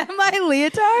 Is that my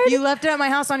leotard? You left it at my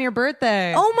house on your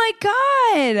birthday. Oh my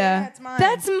God. Yeah, it's mine.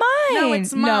 That's mine. No,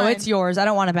 it's No, mine. it's yours. I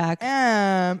don't want it back.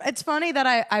 It's funny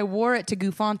that I wore it to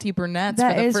Goofanti Burnett's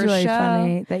That for the is first really show.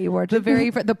 funny that you wore The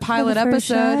the pilot the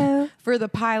first episode. show. For the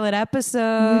pilot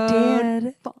episode. You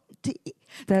did. Goofanti.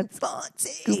 That's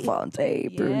Goofanti.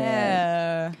 Goofanti Brunette.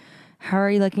 Yeah. How are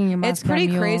you licking your Moscow It's pretty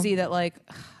Mule? crazy that like,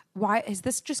 why is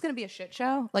this just going to be a shit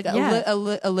show? Like Yeah.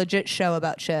 a legit show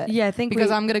about shit. Yeah, I think because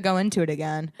we- I'm going to go into it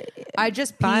again. I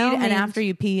just By all peed, and means. after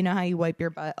you pee, you know how you wipe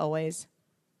your butt always.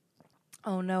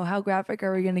 Oh no, how graphic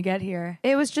are we going to get here?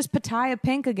 It was just Pattaya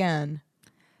pink again.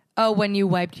 Oh, when you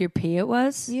wiped your pee it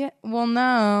was? Yeah. Well,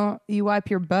 no, you wipe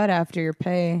your butt after your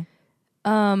pee.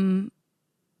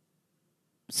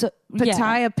 So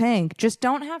Pattaya pink. Just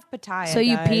don't have Pattaya. So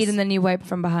you guys. peed and then you wiped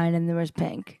from behind and there was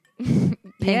pink. Pink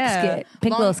Yeah. skid.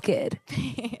 Pink Long- little skid.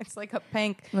 It's like a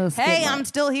pink. Little skid Hey, mark. I'm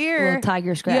still here. Little tiger You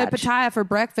had scratch. Pattaya for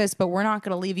breakfast, but we're not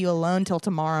going to leave you alone till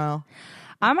tomorrow.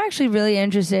 I'm actually really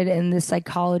interested in the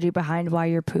psychology behind why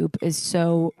your poop is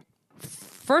so,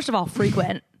 first of all,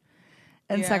 frequent.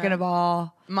 And Yeah. second of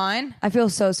all, Mine? I feel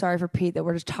so sorry for Pete that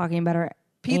we're just talking about our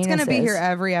Pete's going to be anuses. here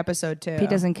every episode too. Pete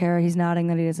doesn't care. He's nodding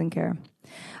that he doesn't care.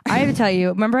 I have to tell you,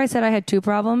 remember I said I had 2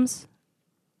 problems?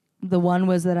 The one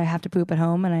was that I have to poop at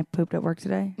home and I pooped at work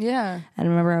today. Yeah. And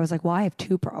remember I was like, well, I have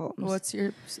 2 problems. What's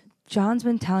your John's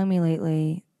been telling me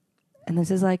lately, and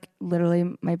this is like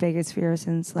literally my biggest fear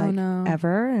since like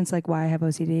ever, and it's like why I have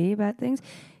OCD about things.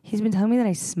 He's been telling me that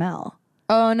I smell.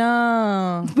 Oh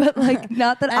no! But like,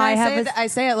 not that I have. I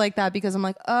say it like that because I'm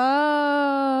like,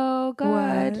 oh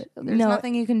god, there's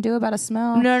nothing you can do about a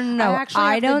smell. No.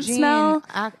 I don't smell.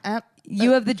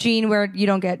 You have the gene where you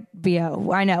don't get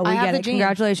BO. I know. We get it.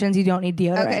 Congratulations. You don't need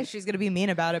deodorant. Okay, she's gonna be mean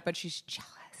about it, but she's jealous.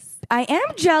 I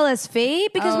am jealous, Fee,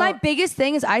 because my biggest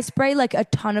thing is I spray like a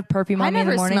ton of perfume on me in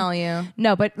the morning. I never smell you.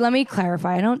 No, but let me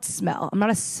clarify. I don't smell. I'm not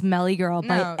a smelly girl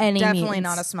by any means. Definitely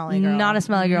not a smelly girl. Not a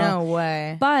smelly girl. No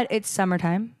way. But it's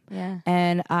summertime. Yeah.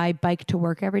 And I bike to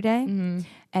work every day. And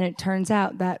it turns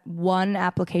out that one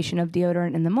application of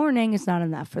deodorant in the morning is not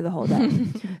enough for the whole day.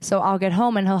 So I'll get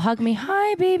home and he'll hug me.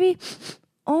 Hi, baby.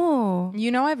 Oh.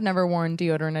 You know I've never worn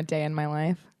deodorant a day in my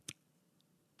life.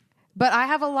 But I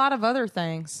have a lot of other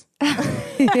things.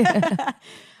 I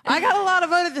got a lot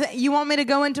of other things. You want me to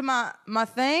go into my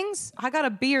things? I got a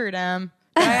beard, I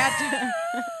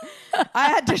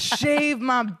had to shave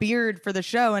my beard for the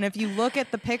show. And if you look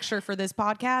at the picture for this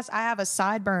podcast, I have a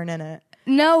sideburn in it.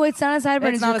 No, it's not a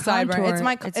sideburn. It's not a sideburn. It's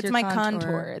my contour.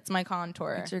 contour. It's my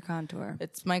contour. It's your contour.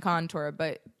 It's my contour.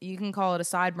 But you can call it a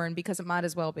sideburn because it might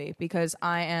as well be, because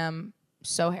I am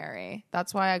so hairy.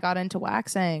 That's why I got into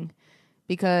waxing.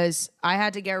 Because I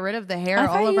had to get rid of the hair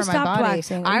all over my body.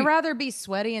 Waxing. I'd rather be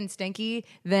sweaty and stinky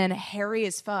than hairy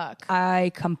as fuck.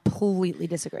 I completely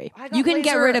disagree. You can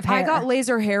get rid of hair. I got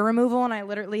laser hair removal and I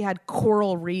literally had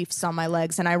coral reefs on my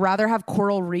legs, and I rather have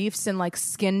coral reefs and like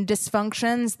skin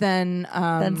dysfunctions than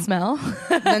smell.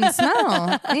 Than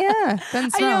smell. Yeah.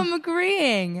 Than smell. I know, I'm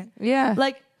agreeing. Yeah.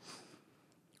 Like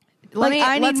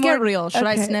let's get real. Should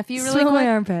I sniff you really quick? Smell my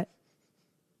armpit.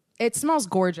 It smells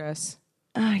gorgeous.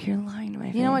 Oh, you're lying to my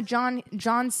face. You know what,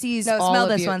 John sees No, all smell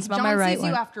of this you. one. Smell John my right sees one.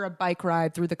 you after a bike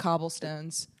ride through the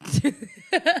cobblestones.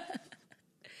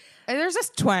 There's this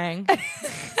twang.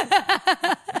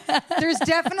 There's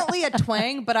definitely a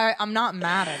twang, but I'm not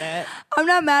mad at it. I'm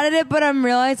not mad at it, but I'm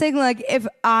realizing like if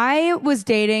I was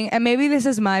dating, and maybe this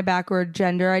is my backward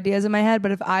gender ideas in my head,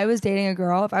 but if I was dating a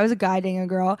girl, if I was a guy dating a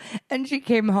girl and she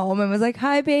came home and was like,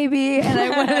 hi, baby, and I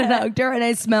went and hugged her and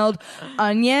I smelled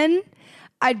onion,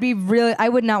 I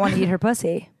would not want to eat her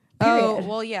pussy. Period. Oh,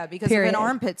 well, yeah, because Period. if an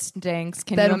armpit stinks,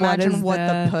 can Then you imagine what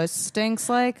the puss stinks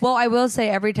like? Well, I will say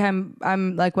every time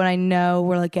I'm like, when I know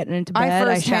we're like getting into bed,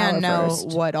 I shower know first.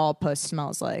 what all puss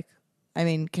smells like. I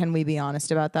mean, can we be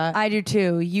honest about that? I do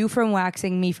too. You from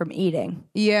waxing, me from eating.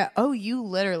 Yeah. Oh, you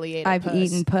literally ate I've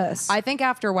eaten puss. I think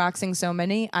after waxing so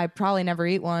many, I probably never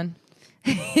eat one.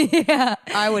 Yeah.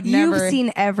 I would never. You've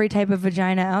seen every type of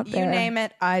vagina out there. You name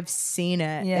it, I've seen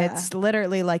it. Yeah. It's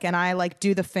literally like, and I like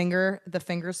do the finger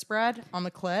spread on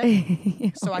the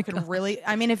clit. So I could really,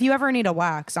 I mean, if you ever need a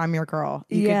wax, I'm your girl.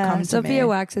 You could come to Sophia me.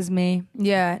 waxes me.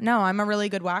 Yeah. No, I'm a really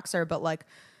good waxer, but like,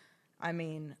 I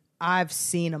mean, I've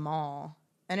seen them all.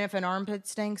 And if an armpit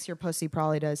stinks, your pussy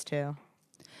probably does too.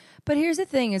 But here's the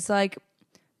thing. It's like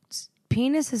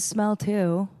penises smell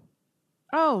too.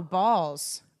 Oh,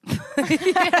 balls.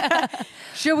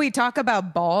 Should we talk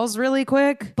about balls really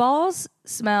quick? Balls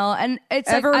smell, and it's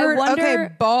Ever like heard? I wonder.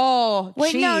 Okay, ball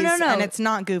Wait, cheese, no, and it's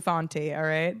not goofanti. All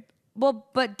right. Well,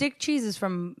 but dick cheese is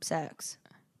from sex.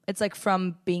 It's like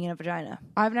from being in a vagina.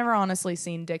 I've never honestly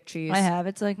seen dick cheese. I have.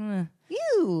 It's like,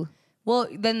 Ew. Well,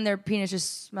 then their penis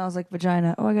just smells like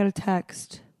vagina. Oh, I got a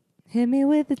text. Hit me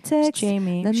with a text, It's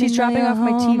Jamie. She's dropping off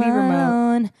my TV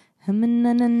remote.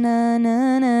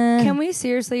 Can we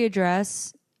seriously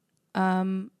address?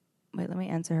 Wait, let me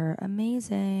answer her.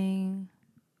 Amazing.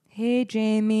 Hey,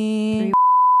 Jamie.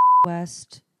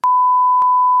 West.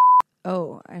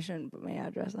 Oh, I shouldn't put my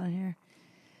address on here.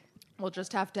 We'll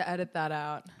just have to edit that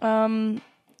out. Can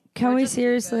we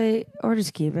seriously, or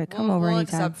just keep it? Come over we'll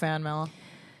anytime. accept fan mail.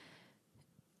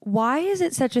 Why is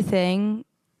it such a thing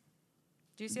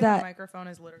Do you see that the microphone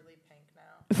is literally pink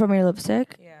now? from your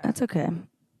lipstick? Yeah. That's okay.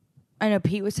 I know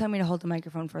Pete was telling me to hold the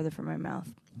microphone further from my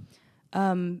mouth.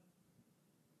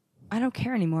 I don't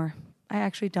care anymore. I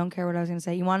actually don't care what I was going to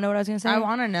say. You want to know what I was going to say? I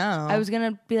want to know. I was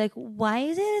going to be like, why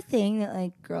is it a thing that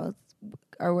like girls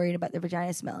are worried about their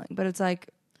vagina smelling? But it's like,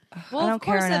 well, I don't of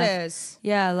course care enough. it is.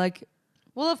 Yeah, like,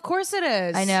 Well, of course it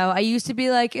is. I know. I used to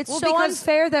be like, it's Well, so because-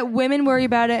 unfair that women worry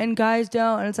about it and guys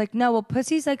don't. And it's like, no, well,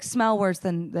 pussies like smell worse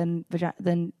than vagina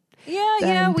than.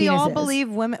 Yeah, we all penises. believe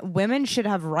women should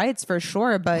have rights for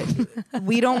sure, but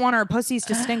we don't want our pussies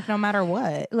to stink no matter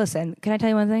what. Listen, can I tell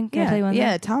you one thing? Can I tell you one thing?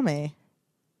 Yeah, tell me.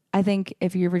 I think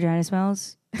if your vagina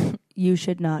smells, you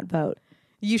should not vote.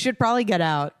 You should probably get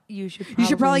out. You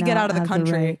should probably get not out of the have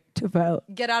country. right to vote.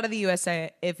 Get out of the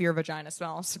USA if your vagina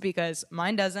smells, because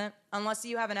mine doesn't. Unless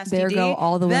you have an STD, There go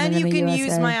all the then women you in the can USA.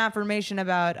 use my affirmation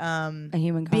about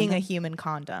human being a condom? human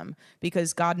condom,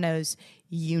 because God knows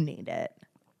you need it.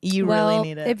 You Well, really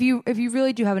need it. if you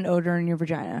really do have an odor in your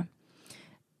vagina,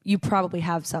 you probably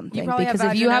have something. you probably because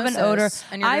have if you have an odor, vaginosis,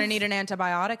 and you're going to I've- need an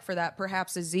antibiotic for that,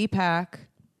 perhaps a Z-Pack.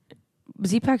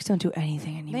 Z-Packs don't do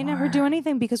anything anymore. They never do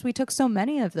anything because we took so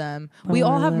many of them. We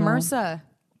all have little. MRSA.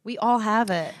 We all have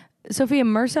it. Sophia,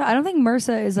 MRSA. I don't think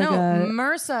MRSA is like No, a.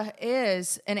 MRSA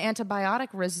is an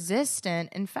antibiotic-resistant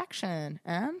infection.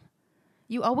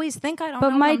 You always think I don't know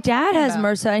But what my I'm dad talking has about.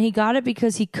 MRSA, and he got it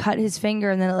because he cut his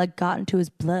finger, and then it like got into his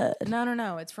blood.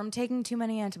 No. It's from taking too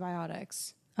many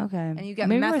antibiotics. Okay, And you get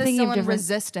Maybe we're thinking of different-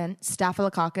 methicillin-resistant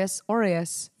Staphylococcus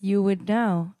aureus. You would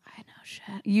know. I know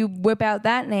shit. You whip out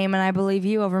that name, and I believe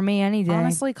you over me any day.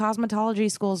 Honestly, cosmetology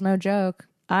school's no joke.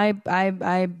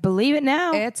 I believe it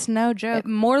now. It's no joke.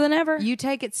 More than ever. You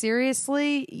take it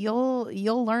seriously, you'll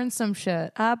learn some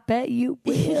shit. I bet you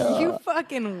will. You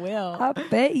fucking will. I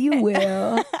bet you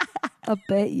will. I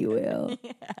bet you will.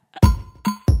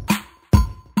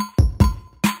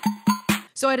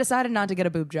 So I decided not to get a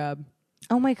boob job.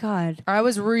 Oh my God. I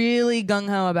was really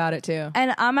gung-ho about it too.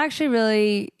 And I'm actually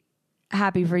really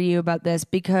happy for you about this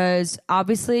because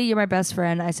obviously you're my best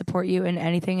friend. I support you in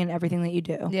anything and everything that you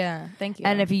do. Yeah, thank you.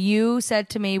 And if you said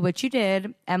to me, which you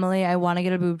did, Emily, I want to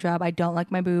get a boob job. I don't like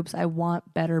my boobs. I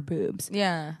want better boobs.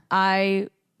 yeah. I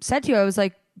said to you, I was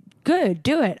like, good,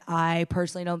 do it. I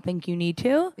personally don't think you need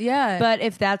to. Yeah. But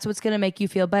if that's what's going to make you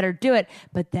feel better, do it.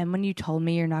 But then when you told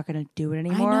me you're not going to do it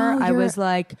anymore, know, I you're- was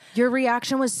like, Your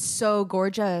reaction was so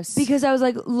gorgeous. because I was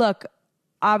like, look,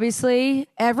 obviously,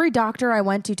 every doctor I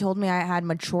went to told me I had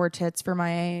mature tits for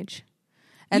my age.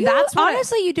 And you- that's what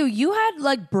honestly, you do. You had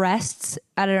like breasts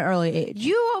at an early age.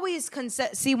 you always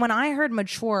see, when I heard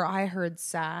mature, I heard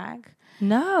sag.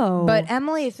 No. But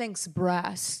Emily thinks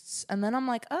breasts. And then I'm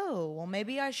like, oh, well,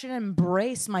 maybe I should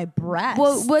embrace my breasts.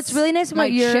 Well, what's really nice my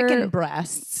about your chicken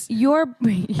breasts. your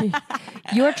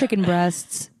chicken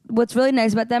breasts, what's really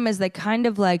nice about them is they kind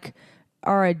of like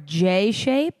are a J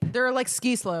shape. They're like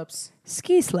ski slopes.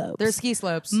 Ski slopes. They're ski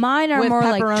slopes. Mine are with more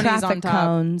like pepperonis on traffic top.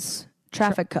 cones.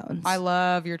 Traffic cones. I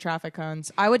love your traffic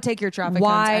cones. I would take your traffic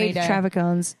cones any Wide day. traffic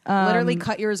cones. Literally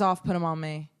cut yours off, put them on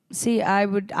me. See, I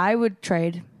would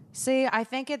trade. See, I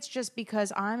think it's just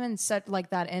because I'm in such like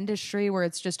that industry where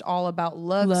it's just all about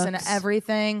looks and Looks.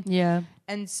 everything. Yeah.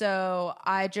 And so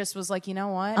I just was like, you know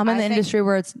what? I'm in the think- industry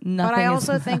where it's nothing. But I is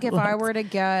also think if about I looks. were to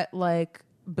get like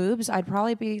boobs, I'd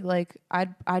probably be like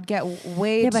I'd get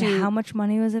way Yeah, too. but how much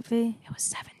money was it fee? It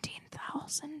was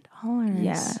 $17,000.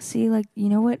 Yeah. See, like, you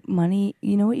know what money,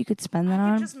 you know what you could spend that I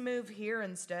on? could just move here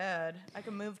instead. I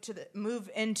could move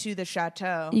into the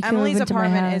chateau. You can Emily's move into my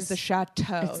apartment house. is the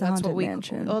chateau. It's the That's haunted what we.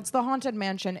 mansion. Well, it's the haunted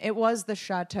mansion. It was the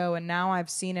chateau, and now I've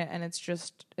seen it, and it's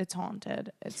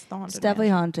haunted. It's the haunted. It's definitely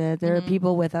mansion. haunted. There are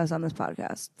people with us on this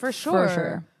podcast. For sure. For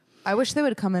sure. I wish they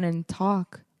would come in and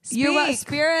talk. You're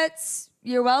spirits.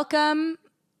 You're welcome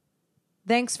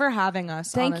Thanks for having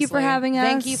us. Thank you for honestly. having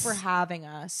Thank us. you for having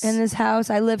us. in this house.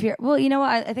 I live here. Well, you know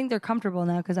what? I think they're comfortable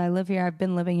now because I live here. I've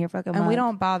been living here for like a and month. we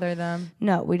don't bother them.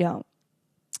 No, we don't.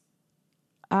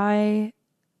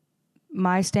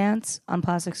 My stance on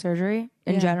plastic surgery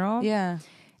in general Yeah.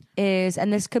 is,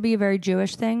 and this could be a very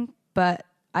Jewish thing, but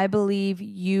I believe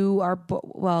you are,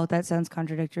 well, that sounds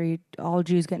contradictory. All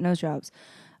Jews get nose jobs.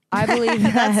 I believe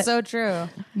that That's so true.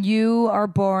 you are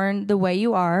born the way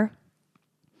you are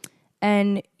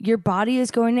and your body is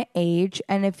going to age.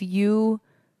 And if you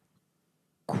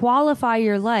qualify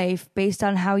your life based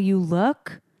on how you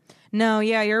look, No,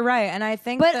 yeah, you're right. And I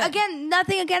think but that, again,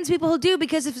 nothing against people who do,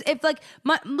 because if like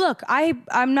look,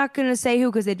 I'm not gonna say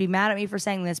who because they'd be mad at me for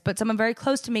saying this, but someone very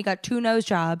close to me got 2 nose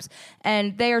jobs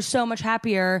and they are so much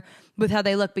happier with how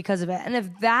they look because of it. And if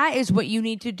that is what you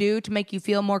need to do to make you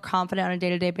feel more confident on a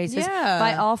day-to-day basis, Yeah.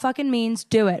 by all fucking means,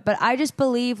 do it. But I just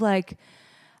believe, like,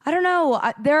 I don't know,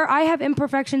 I have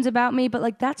imperfections about me, but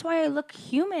like that's why I look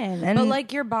human. And But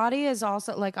like your body is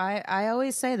also like I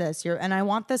always say this. And I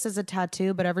want this as a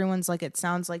tattoo, but everyone's like, it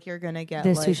sounds like you're gonna get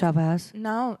this like, too shall pass.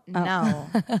 No, no.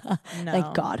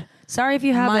 Thank God. Sorry if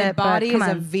you have My it. but body come is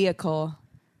a on. vehicle.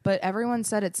 But everyone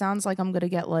said it sounds like I'm gonna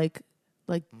get like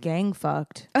gang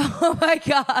fucked. Oh my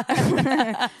God.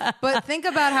 But think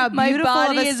about how My beautiful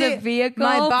body the is a vehicle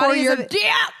My body for is your a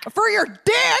dick. For your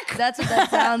dick. That's what that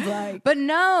sounds like. But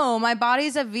no, my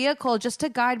body's a vehicle just to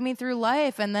guide me through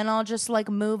life, and then I'll just like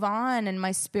move on, and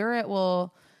my spirit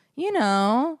will,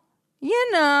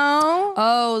 You know.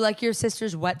 Oh, like your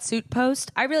sister's wetsuit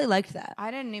post? I really liked that.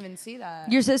 I didn't even see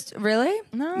that. Your sister, really?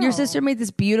 No. Your sister made this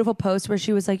beautiful post where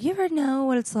she was like, you ever know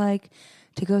what it's like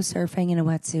to go surfing in a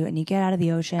wetsuit and you get out of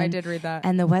the ocean? I did read that.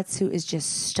 And the wetsuit is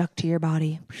just stuck to your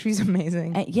body. She's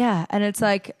amazing. And, yeah. And it's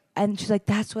like, and she's like,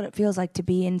 that's what it feels like to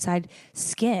be inside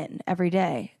skin every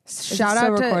day. Shout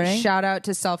out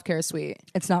to Self Care Suite.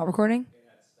 It's not recording?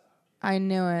 I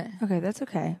knew it. Okay, that's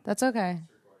okay. That's okay.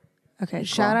 Okay,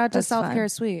 Shout cool. out to That's Self Care fine.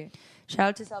 Suite.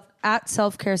 Shout out to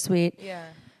Self Care Suite. Yeah.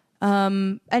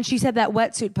 And she said that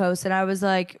wetsuit post, and I was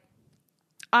like,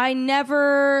 I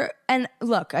never. And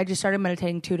look, I just started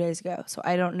meditating 2 days ago, so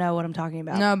I don't know what I'm talking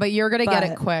about. No, but you're gonna get it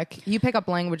But- quick. You pick up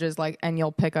languages and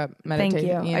you'll pick up Thank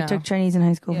meditation. you. know. I took Chinese in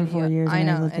high school for 4 years. I and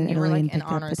know, lived and in you were Italy like and in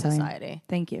picked up honor Italian. society.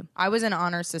 Thank you. I was in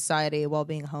honor society while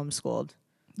being homeschooled.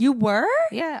 You were?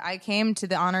 Yeah, I came to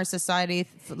the honor society.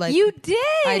 You did.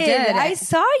 I did. I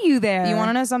saw you there. You want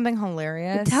to know something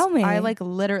hilarious? Tell me. I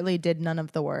literally did none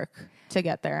of the work to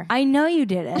get there. I know you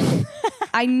didn't.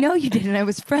 I know you didn't. I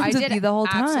was friends with you the whole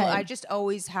time. I just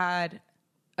always had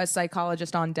a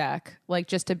psychologist on deck,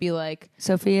 just to be like,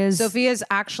 Sophia's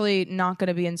actually not going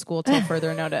to be in school till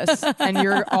further notice, and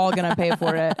you're all going to pay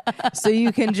for it. So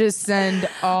you can just send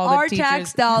all the our teachers.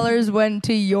 tax dollars went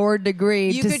to your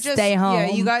degree You to could just stay home. Yeah,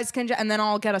 you guys can, and then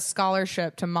I'll get a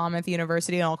scholarship to Monmouth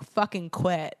University, and I'll fucking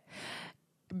quit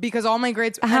because all my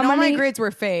grades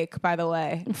were fake. By the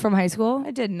way, from high school.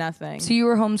 I did nothing. So you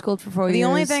were homeschooled for 4 years. The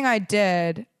only thing I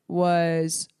did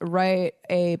was write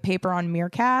a paper on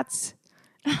meerkats.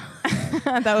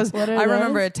 That was What are I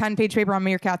remember those? a 10-page paper on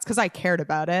meerkats because I cared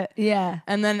about it. Yeah.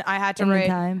 And then I had to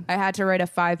Anytime. write a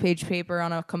 5-page paper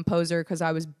on a composer because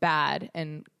I was bad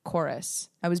in chorus.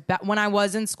 I was bad when I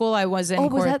was in school. I was in. Oh,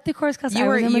 was that the chorus class? You I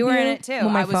were was in you with were in it too.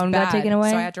 When my I was phone bad, got taken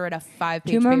away. so I had to write a 5-page.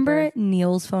 Do you remember paper.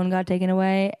 Neil's phone got taken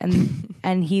away and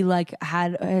and he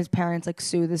had his parents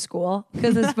sue the school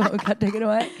because his phone got taken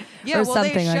away? Yeah, or well,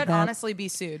 something they should like that. honestly be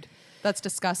sued. That's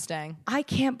disgusting. I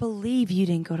can't believe you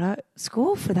didn't go to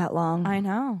school for that long. I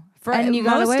know. And you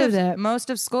got away with it.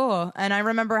 Most of school. And I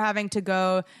remember having to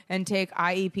go and take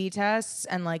IEP tests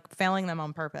and failing them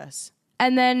on purpose.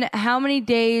 And then how many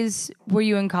days were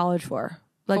you in college for?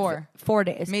 4. 4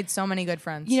 days. Made so many good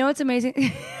friends. You know what's amazing?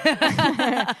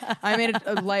 I made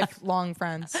lifelong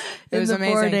friends. It was the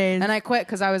amazing. 4 days. And I quit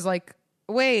because I was like,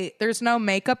 wait, there's no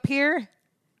makeup here?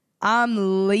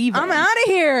 I'm leaving. I'm out of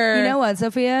here. You know what,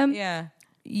 Sophia? Yeah.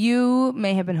 You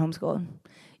may have been homeschooled.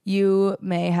 You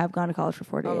may have gone to college for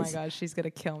 4 days. Oh my gosh, she's going to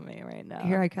kill me right now.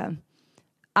 Here I come.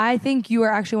 I think you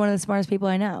are actually one of the smartest people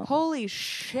I know. Holy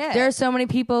shit. There are so many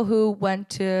people who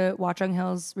went to Watchung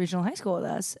Hills Regional High School with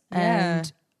us,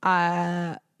 and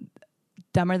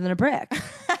dumber than a brick.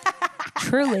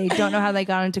 Truly, don't know how they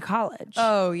got into college.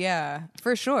 Oh, yeah,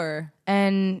 for sure.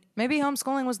 And Maybe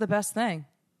homeschooling was the best thing.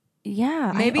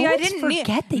 yeah, Maybe I didn't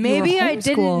forget that. Maybe you were I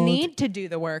didn't homeschooled. need to do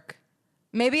the work.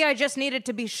 Maybe I just needed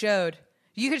to be showed.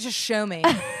 You could just show me.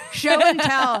 Show and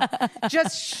tell.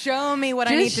 Just show me what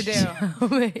I need to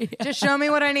do. Just show me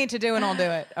what I need to do and I'll do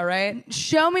it. All right?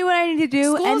 Show me what I need to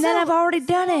do, and then I've already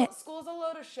done it. School's a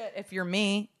load of shit if you're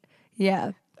me.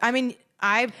 Yeah. I mean,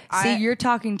 See, you're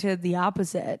talking to the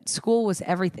opposite. School was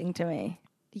everything to me.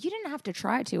 you didn't have to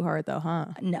try too hard though, huh?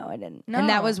 No, I didn't. No. And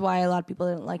that was why a lot of people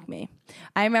didn't like me.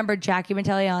 I remember Jackie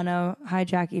Montelliano. Hi,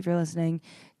 Jackie, if you're listening.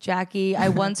 Jackie, I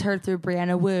once heard through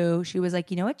Brianna Wu, she was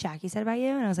like, you know what Jackie said about you?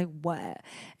 And I was like, what?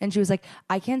 And she was like,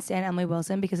 I can't stand Emily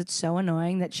Wilson because it's so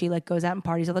annoying that she goes out and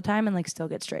parties all the time and still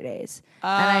gets straight A's.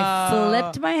 And I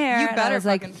flipped my hair. You and better I was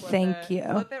like, fucking flip thank it. you.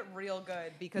 Flip it real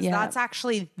good because Yeah. that's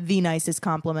actually the nicest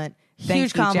compliment. Thank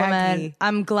Huge you, compliment. Jackie.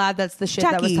 I'm glad that's the shit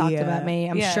that was Jackie, talked about me.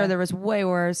 I'm yeah. sure there was way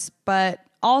worse, but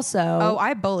also, Oh,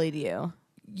 I bullied you.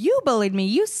 you bullied me.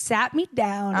 You sat me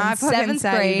down I in fucking 7th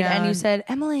sat you grade and down. you said,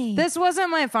 Emily. This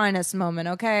wasn't my finest moment,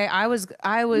 okay? I was No,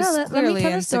 let me clearly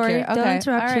tell the story. insecure. Don't Okay.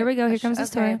 interrupt. All right. Here we go. Here comes the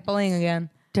Okay. story. Bullying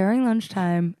again. During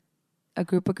lunchtime, a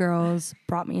group of girls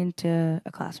brought me into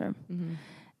a classroom.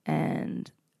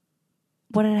 And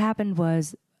what had happened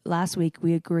was last week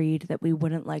we agreed that we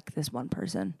wouldn't like this one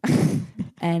person.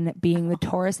 And being the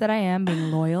Taurus that I am,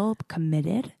 being loyal,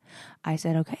 committed, I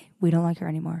said, okay, we don't like her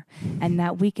anymore. And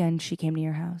that weekend, she came to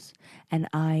your house, and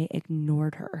I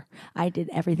ignored her. I did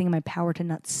everything in my power to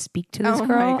not speak to this Oh my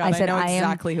girl. God, I said, I know am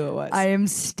exactly who it was. I am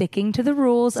sticking to the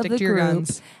rules Stick of the to your group,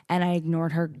 guns. and I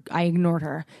ignored her. I ignored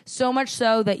her so much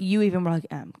so that you even were like,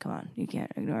 "Come on, you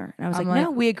can't ignore her." And I was I'm like, "No,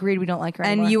 like- we agreed we don't like her."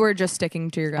 anymore. And you were just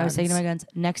sticking to your guns. I was sticking to my guns.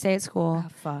 Next day at school,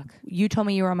 Fuck. you told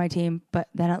me you were on my team, but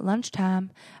then at lunchtime,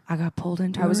 I got pulled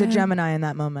into. I was a room. Gemini in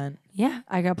that moment. Yeah,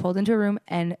 I got pulled into a room,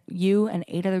 and you and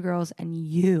 8 other girls, and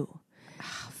you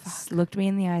looked me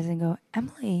in the eyes and go,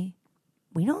 Emily,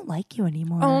 we don't like you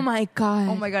anymore. Oh my God.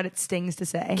 Oh my God, it stings to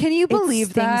say. Can you believe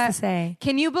it stings that? to say.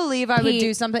 Can you believe I would Pete.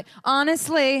 do something?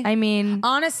 Honestly, I mean,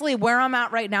 honestly, where I'm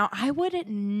at right now, I would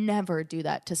never do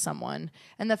that to someone.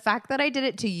 And the fact that I did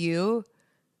it to you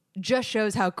just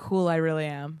shows how cool I really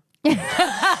am.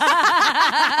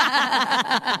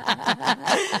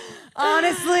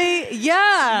 Honestly,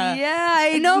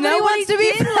 yeah. Nobody wants to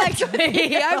be like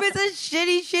me. I was a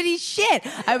shitty shit.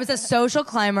 I was a social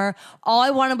climber. All I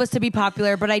wanted was to be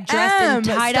popular, but I dressed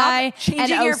in tie-dye stop and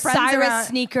changing your friends around. Osiris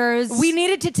sneakers. We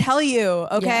needed to tell you,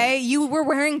 okay? Yeah. You were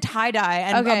wearing tie-dye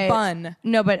and a bun.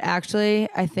 No, but actually,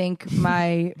 I think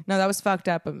my... No, that was fucked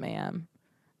up of me,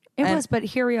 It was, but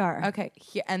here we are. Okay.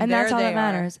 And that's all that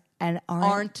matters. And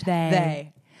aren't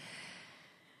they?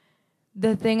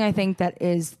 The thing I think that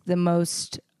is the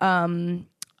most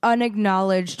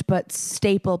unacknowledged but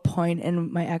staple point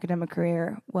in my academic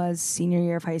career was senior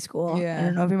year of high school. Yeah. I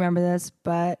don't know if you remember this,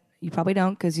 but you probably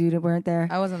don't because you weren't there.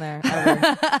 I wasn't there.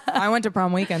 I went to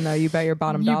prom weekend, though. You bet your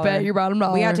bottom dollar. You bet your bottom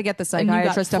dollar. We had to get the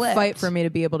psychiatrist to flipped. fight for me to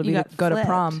be able to go to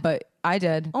prom, but I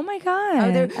did. Oh my God.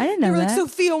 I didn't know They were that. like,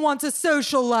 Sophia wants a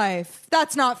social life.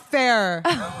 That's not fair.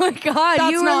 Oh my God.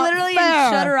 That's you were not literally fair.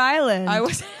 in Shutter Island. I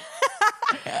was.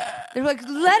 They were like,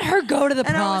 let her go to the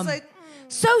prom. And I was like,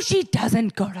 so she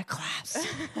doesn't go to class.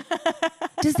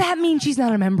 Does that mean she's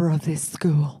not a member of this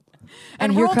school?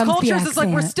 and here world comes the cultures is like,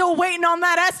 we're accent. still waiting on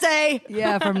that essay.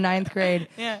 Yeah, from ninth grade.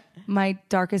 Yeah. My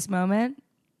darkest moment.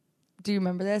 Do you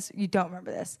remember this? You don't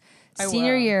remember this. I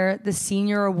Senior will. year, the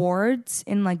senior awards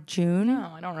in like June.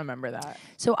 No, I don't remember that.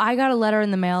 So I got a letter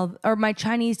in the mail, or my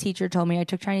Chinese teacher told me I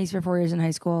took Chinese for 4 years in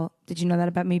high school. Did you know that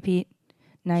about me, Pete?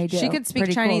 Now you do. She could speak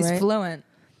Pretty Chinese cool, right? fluent.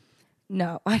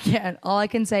 No, I can't. All I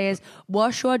can say is "我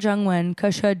说中文，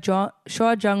可是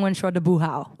说中文说得不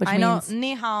好," which I know. means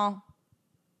Ni hao.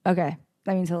 okay.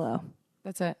 That means hello.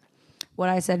 That's it. What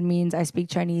I said means I speak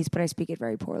Chinese, but I speak it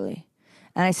very poorly.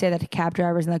 And I say that to cab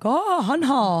drivers and like, oh, han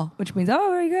hao, which means, oh,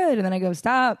 very good. And then I go,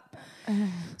 stop.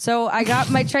 So I got,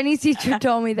 my Chinese teacher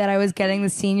told me that I was getting the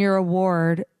senior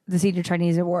award, the senior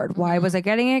Chinese award. Why was I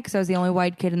getting it? Because I was the only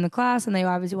white kid in the class and they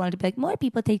obviously wanted to be like, more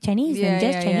people take Chinese than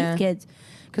just Chinese kids.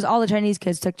 Because all the Chinese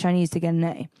kids took Chinese to get an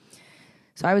A.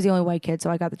 So I was the only white kid, so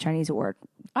I got the Chinese award.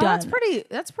 Oh, Done.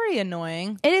 that's pretty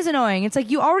annoying. It is annoying. It's like,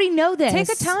 you already know this. Take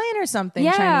Italian or something,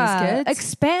 Yeah. Chinese kids.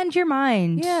 Expand your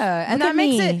mind. Yeah, and Look that at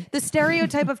makes me. it, the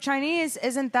stereotype of Chinese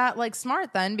isn't that like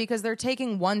smart then, because they're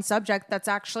taking one subject that's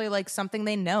actually like something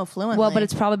they know fluently. Well, but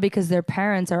it's probably because their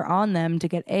parents are on them to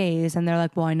get A's, and they're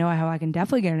like, well, I know how I can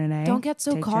definitely get an A. don't get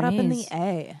so Take caught up in the Chinese.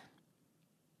 A.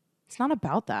 It's not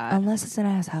about that. Unless it's an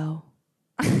asshole.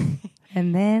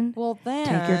 And then Well, then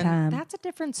take your time. That's a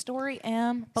different story,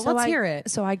 Em. But So let's I- hear it.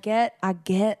 So I get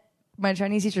my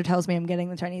Chinese teacher tells me I'm getting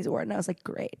the Chinese award, and I was like,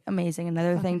 great, amazing,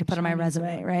 another thing to put on my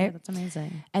resume, right? Yeah, that's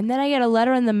amazing. And then I get a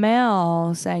letter in the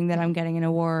mail saying that I'm getting an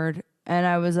award. And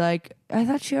I was like, I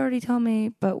thought she already told me,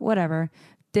 but whatever.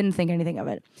 Didn't think anything of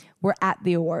it. We're at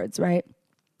the awards, right?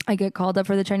 I get called up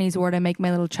for the Chinese award. I make my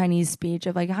little Chinese speech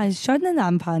of like, "Hi,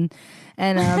 Shodan,"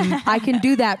 and I can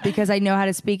do that because I know how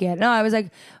to speak it. No, I was like,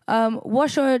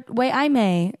 "What should wait? I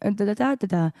may."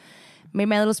 Made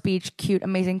my little speech, cute,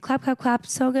 amazing, clap, clap, clap,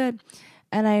 so good.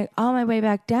 And on my way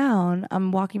back down,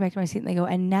 I'm walking back to my seat, and they go,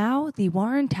 "And now the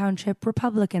Warren Township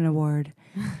Republican Award."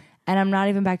 And I'm not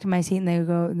even back to my seat, and they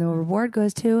go, "The award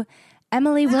goes to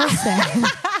Emily Wilson."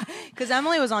 Because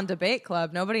Emily was on Debate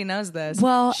Club. Nobody knows this.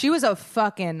 Well, she was a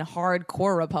fucking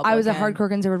hardcore Republican. I was a hardcore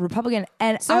conservative Republican,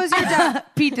 and So was your dad.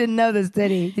 Pete didn't know this,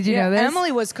 did he? Did you know this?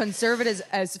 Emily was conservative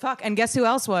as fuck. And guess who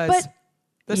else was? But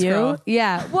this you? girl.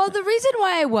 Yeah. Well, the reason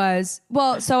why I was,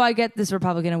 so I get this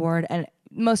Republican award, and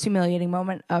most humiliating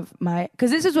moment of because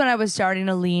this is when I was starting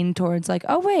to lean towards like,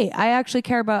 oh wait, I actually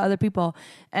care about other people,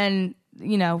 and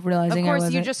realizing Of course, I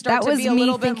wasn't. you just start that to was be a me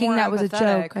little bit thinking more that was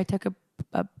empathetic. a joke. I took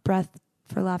a breath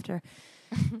for laughter.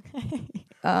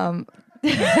 I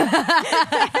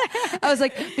was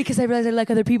like, because I realized I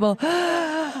like other people.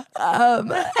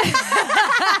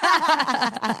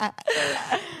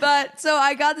 But so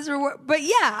I got this reward. But yeah,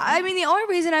 I mean, the only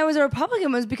reason I was a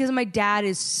Republican was because my dad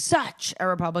is such a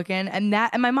Republican, and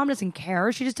my mom doesn't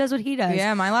care. She just does what he does.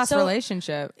 Yeah, my last So,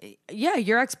 relationship. Yeah,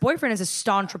 your ex-boyfriend is a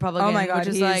staunch Republican. Oh my god, which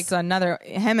is he's like another.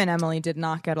 Him and Emily did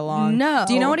not get along. No.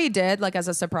 Do you know what he did? Like as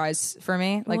a surprise for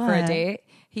me, like for a What? date.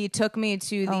 He took me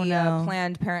to the Oh, no.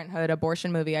 Planned Parenthood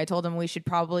abortion movie. I told him we should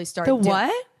probably start the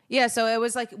what? Yeah, so it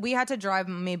was like we had to drive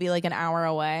maybe like an hour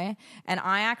away, and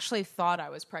I actually thought I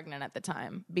was pregnant at the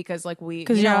time because like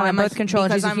Because you know I'm birth control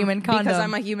and she's a human condom. Because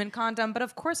I'm a human condom, but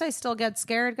of course I still get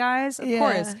scared, guys. Of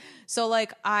course. So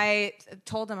like I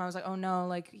told him I was like, oh no,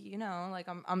 like you know, like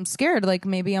I'm scared, like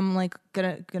maybe I'm like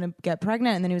gonna get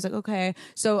pregnant, and then he was like, okay.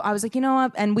 So I was like, you know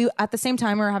what? And we at the same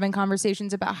time we were having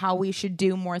conversations about how we should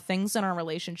do more things in our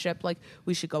relationship, like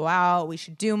we should go out, we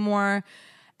should do more.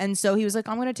 And so he was like,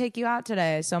 I'm going to take you out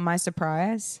today. So my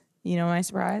surprise,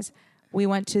 we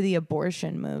went to the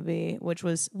abortion movie, which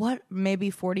was maybe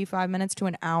 45 minutes to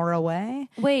an hour away.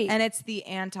 Wait. And it's the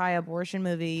anti-abortion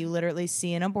movie. You literally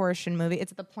see an abortion movie.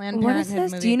 It's the Planned What is Parenthood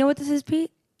this? movie. Do you know what this is, Pete?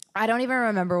 I don't even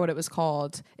remember what it was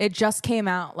called. It just came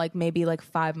out like maybe like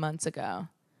 5 months ago.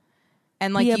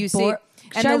 And like you see,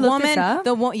 and the woman,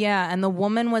 and the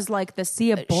woman was like this.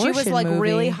 The abortion she was like movie.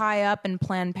 really high up in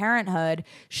Planned Parenthood.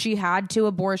 She had 2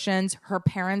 abortions. Her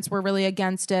parents were really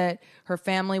against it. Her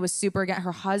family was super against.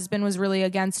 Her husband was really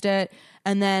against it.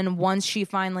 And then once she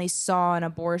finally saw an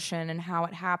abortion and how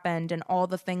it happened and all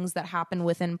the things that happened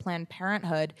within Planned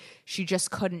Parenthood, she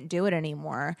just couldn't do it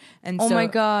anymore. And Oh so, my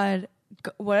God.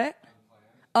 What?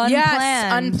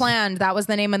 Yes, Unplanned. That was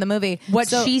the name of the movie. What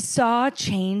she saw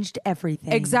changed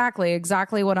everything.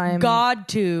 Exactly what I'm.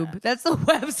 GodTube. That's the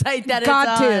website that it's on.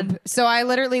 GodTube. So I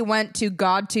literally went to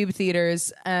GodTube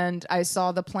theaters and I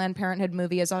saw the Planned Parenthood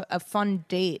movie as a fun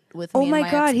date with me. Oh and my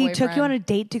God, he took you on ex-boyfriend. a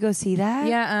date to go see that?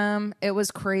 Yeah, it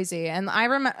was crazy, and I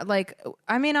remember. Like,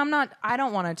 I mean, I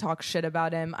don't want to talk shit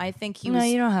about him. I think he was. No,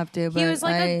 you don't have to. But He was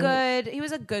like he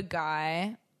was a good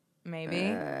guy. Maybe.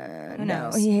 Who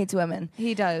No, knows? he hates women.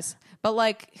 He does, but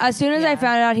like As soon as I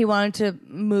found out he wanted to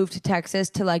move to Texas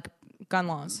to like gun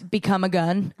laws, become a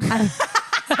gun,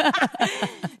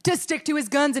 to stick to his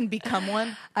guns and become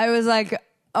one. I was like,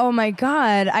 oh my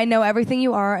God, I know everything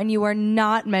you are, and you are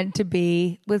not meant to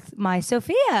be with my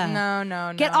Sophia.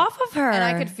 No. Get off of her. And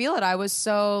I could feel it. I was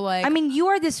so like. I mean, you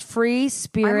are this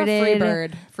free-spirited, I'm a free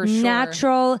bird, for sure.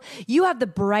 natural. You have the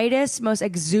brightest, most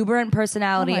exuberant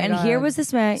personality. Oh my and God. here was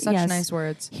this man. Such yes, nice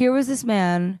words. Here was this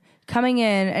man coming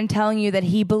in and telling you that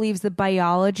he believes the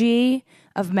biology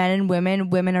of men and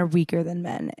women are weaker than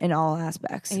men in all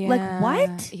aspects. Yeah. Like,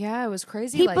 what? Yeah, it was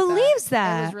crazy. He like believes It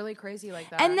that. was really crazy like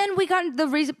that. And then we got the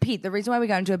reason why we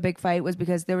got into a big fight was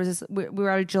because there was this. We were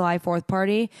at a July 4th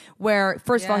party where,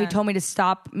 first of all, he Yeah. told me to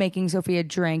stop making Sophia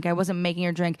drink. I wasn't making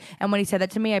her drink, and when he said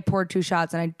that to me, I poured 2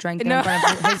 shots and I drank them in front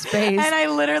of his face. And I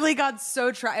literally got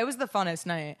so trashed. It was the funnest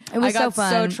night. It was I got so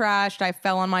fun. so trashed. I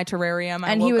fell on my terrarium.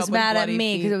 and he was mad at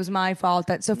me because it was my fault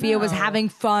that Sophia was having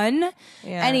fun.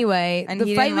 Yeah. Anyway, and the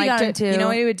he fight didn't we like got into. You know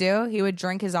what he would do? He would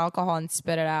drink his alcohol and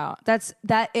spit it out. Because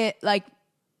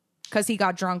he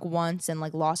got drunk once and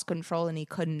like lost control and he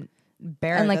couldn't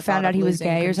bear and like the found thought out of he was losing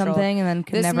gay or control. something, and then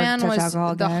could This never man touch was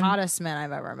alcohol the again. hottest man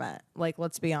I've ever met. Like,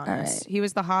 let's be honest. right. He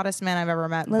was the hottest man I've ever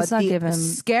met. Let's but not the give him-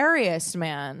 scariest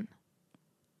man.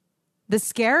 The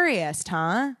scariest,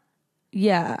 huh?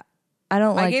 Yeah, I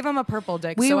don't like. I gave him a purple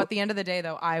dick. We- So at the end of the day,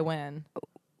 though, I win.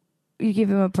 You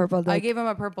gave him a purple dick, I gave him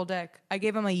a purple dick. I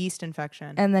gave him a yeast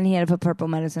infection. and then he had to put purple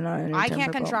medicine on it. and it I turned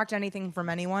can't purple. contract anything from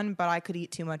anyone, but I could eat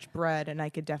too much bread and I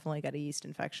could definitely get a yeast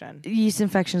infection. yeast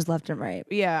infections left and right.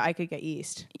 Yeah, I could get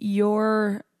yeast.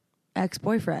 Your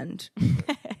ex-boyfriend,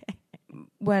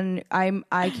 when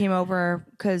I came over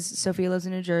because Sophia lives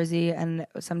in New Jersey, and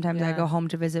sometimes I Yeah. go home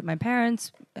to visit my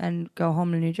parents and go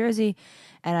home to New Jersey,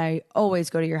 and I always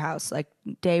go to your house like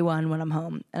day one when I'm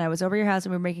home. And I was over your house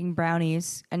and we were making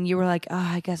brownies, and you were like, "Oh,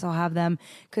 I guess I'll have them,"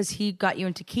 because he got you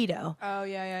into keto. Oh,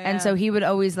 yeah. And so he would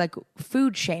always like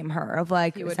food shame her of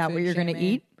like, He is would that what food you're going to shame me.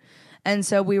 eat? And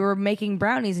so we were making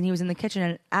brownies and he was in the kitchen.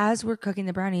 And as we're cooking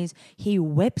the brownies, he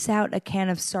whips out a can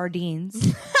of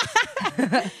sardines.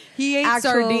 he ate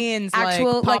sardines like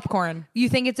popcorn. You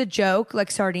think it's a joke, like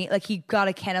sardine? Like he got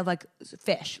a can of like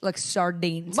fish, like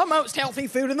sardines. The most healthy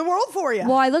food in the world for you.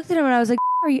 Well, I looked at him and I was like,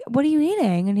 what are you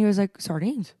eating? And he was like,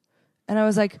 sardines. And I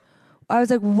was like,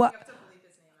 what?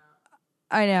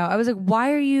 I know. I was like,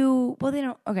 why are you? Well, they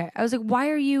don't. Okay. I was like, why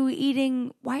are you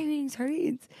eating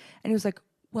sardines? And he was like,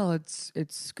 well,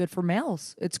 it's good for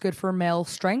males. It's good for male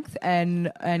strength and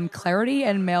clarity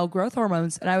and male growth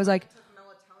hormones. And I was like,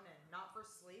 Melatonin, not for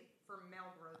sleep, for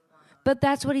male growth hormone. but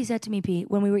that's what he said to me,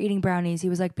 Pete, when we were eating brownies. He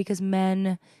was like, because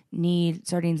men need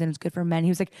sardines and it's good for men. He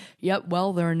was like, yep,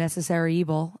 well, they're a necessary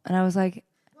evil. And I was like,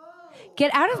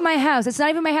 get out of my house. It's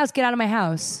not even my house. Get out of my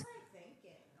house.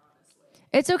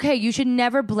 It's okay. You should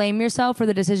never blame yourself for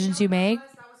the decisions you make. That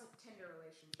was a Tinder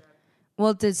relationship.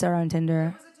 Well, it did start on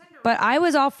Tinder. But I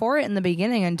was all for it in the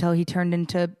beginning until he turned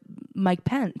into Mike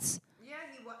Pence. Yeah,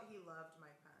 he loved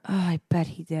Mike Pence. Oh, I bet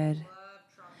he did. Loved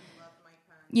Trump. He loved Mike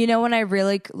Pence. You know when I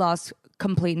really lost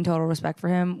complete and total respect for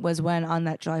him was when on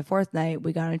that July 4th night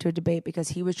we got into a debate because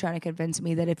he was trying to convince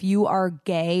me that if you are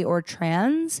gay or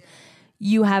trans,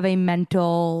 you have a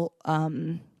mental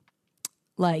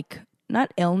like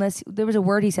not illness. There was a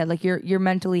word he said, like you're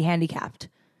mentally handicapped.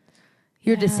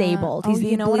 You're disabled. Oh,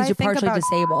 He you know what believes I you're think partially about-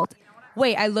 disabled.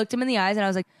 Wait, I looked him in the eyes and I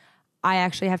was like, I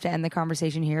actually have to end the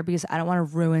conversation here because I don't want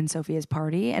to ruin Sophia's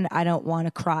party and I don't want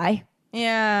to cry.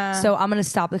 Yeah. So I'm going to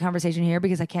stop the conversation here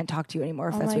because I can't talk to you anymore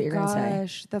if that's what you're going to say.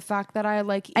 Gosh, the fact that I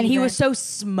like, And he even- was so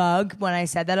smug when I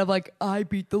said that of like, I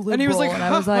beat the liberal. and he was like, and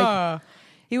I was like,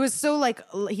 he was so like,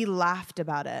 he laughed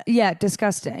about it. yeah,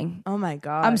 disgusting. Oh my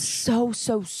god. I'm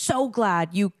so glad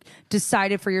you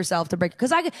decided for yourself to break.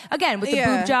 Because again, with the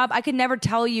Yeah. boob job, I could never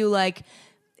tell you like,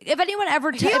 if anyone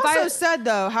ever, He if also I, said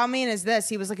though, how mean is this?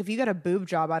 He was like, if you got a boob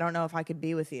job, I don't know if I could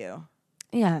be with you.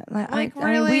 yeah, like, Like,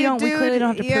 I mean, we dude, clearly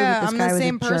don't have to prove yeah, that this I'm guy the was a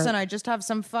same person. jerk. I just have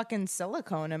some fucking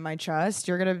silicone in my chest.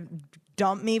 You're gonna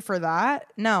dump me for that?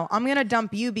 No, I'm gonna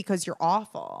dump you because you're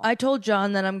awful. I told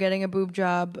John that I'm getting a boob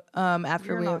job after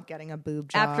You're we not getting a boob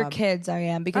job. after kids. I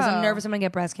am because I'm nervous I'm gonna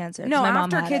get breast cancer. 'cause No, my mom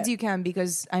after had kids it. you can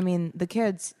because I mean the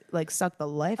kids like suck the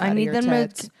life out I of need your them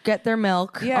tits. to get their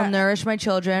milk. Yeah. I'll nourish my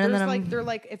children, and There's then like I'm. they're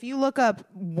like if you look up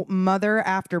mother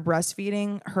after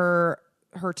breastfeeding,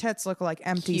 her tits look like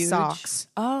empty Huge. socks,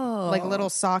 Oh, like little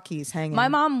sockies hanging. my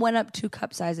mom went up 2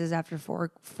 cup sizes after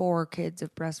four kids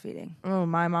of breastfeeding. Oh,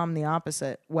 my mom the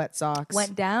opposite. Wet socks.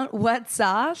 Went down. Wet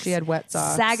socks. She had wet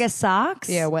socks. Saga socks.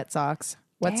 Yeah, wet socks.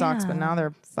 Wet socks, but Damn. now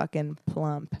they're fucking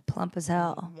plump. Plump as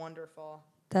hell. Wonderful.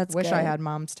 That's Wish good. I had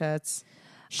mom's tits.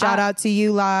 Shout out to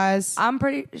you, Liz. I'm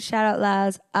pretty. Shout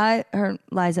out,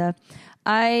 Liza.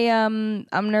 I'm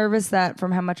nervous that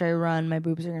from how much I run, my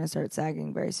boobs are gonna start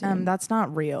sagging very soon. That's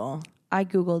not real. I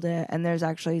googled it, and there's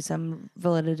actually some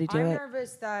validity to I'm it.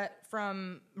 nervous that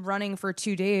from running for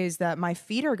 2 days that my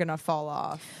feet are gonna fall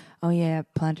off. Oh yeah,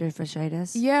 plantar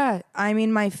fasciitis. Yeah, I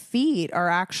mean my feet are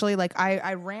actually like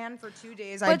I ran for 2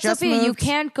 days. I But just Sophia, moved. you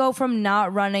can't go from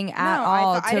not running at No,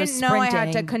 all to I didn't know I had to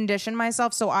sprinting. condition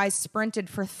myself, so I sprinted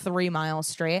for 3 miles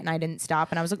straight, and I didn't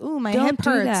stop. And I was like, "Ooh, my Don't hip do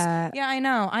hurts." that. Yeah, I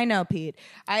know, Pete.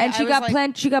 And she I was got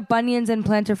like, she got bunions and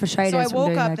plantar fasciitis. So I from woke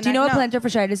doing up that. the Do you know next- what no. plantar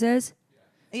fasciitis is?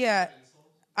 Yeah,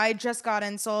 I just got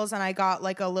insoles, and I got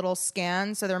like a little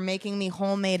scan, so they're making me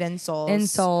homemade insoles.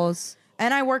 Insoles.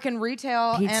 And I work in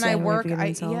retail, Pete's and I saying we have work, to get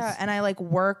insoles. and I like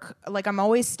work, like I'm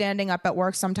always standing up at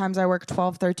work. Sometimes I work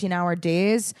 12, 13-hour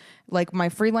days, like my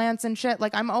freelance and shit.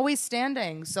 Like I'm always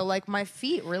standing. So like my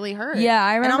feet really hurt. Yeah,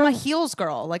 I And I'm remember- a heels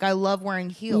girl. Like I love wearing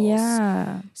heels.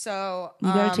 Yeah, So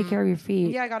you gotta take care of your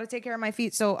feet. Yeah, I got to take care of my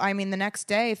feet. So I mean, the next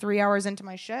day, 3 hours into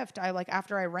my shift, I like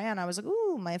after I ran, I was like,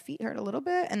 ooh, my feet hurt a little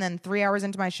bit. And then 3 hours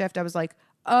into my shift, I was like,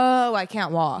 oh, I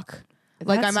can't walk.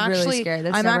 Like That's I'm really actually, scary.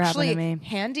 That's I'm never actually happened to me.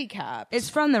 handicapped. It's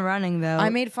from the running though. I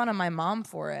made fun of my mom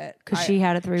for it 'Cause I- she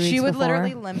had it 3 weeks She would before.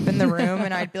 literally limp in the room,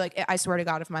 and I'd be like, "I swear to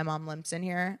God, if my mom limps in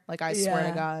here, like I swear Yeah.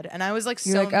 to God." And I was like,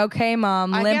 You're so like, okay,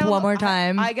 mom, I limp get a one li- more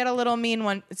time. I get a little mean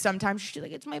one sometimes. She's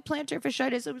like, "It's my plantar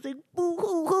fasciitis." I was like, "Boo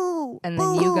hoo hoo," And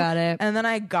then you got it. and then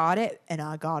I got it, and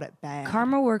I got it bad.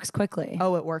 Karma works quickly.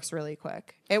 Oh, it works really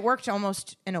quick. It worked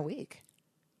almost in a week.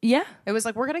 Yeah. It was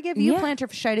like, we're gonna give you Yeah. plantar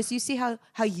fasciitis. You see how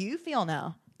you feel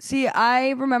now. See, I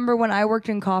remember when I worked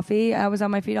in coffee, I was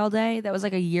on my feet all day. That was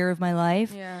like a year of my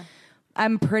life. Yeah.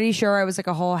 I'm pretty sure I was like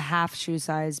a whole half shoe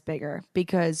size bigger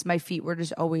because my feet were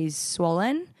just always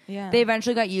swollen. Yeah. They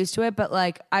eventually got used to it, but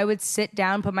like I would sit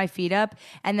down, put my feet up,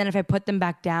 and then if I put them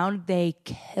back down, they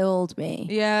killed me.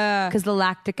 Yeah. Because the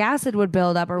lactic acid would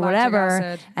build up or Lactic whatever.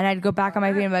 acid. And I'd go back on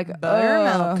my feet and be like,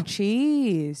 Buttermilk "Ugh."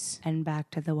 cheese. And back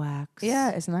to the wax.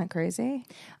 Yeah, isn't that crazy?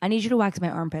 I need you to wax my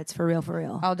armpits for real, for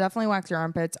real. I'll definitely wax your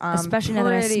armpits. I'm Especially now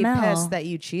that I pretty smell. pissed that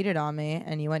you cheated on me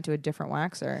and you went to a different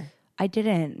waxer. I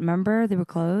didn't. Remember? They were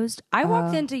closed. I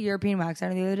walked into European Wax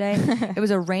Center the other day. It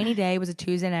was a rainy day. It was a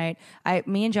Tuesday night.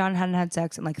 Me and John hadn't had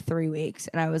sex in like 3 weeks.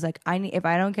 And I was like, if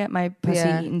I don't get my pussy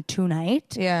Yeah. eaten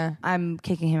tonight, Yeah. I'm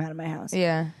kicking him out of my house.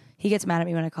 Yeah. He gets mad at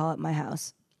me when I call it my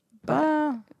house.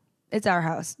 Well, It's our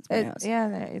house. It's my house. yeah,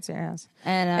 it's your house.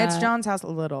 And It's John's house a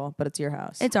little, but it's your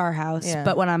house. It's our house. Yeah.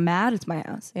 But when I'm mad, it's my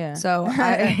house. Yeah. So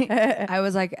I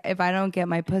was like, if I don't get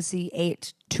my pussy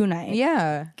ate tonight,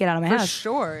 yeah. get out of my For house.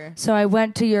 sure. So I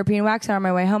went to European Wax Center on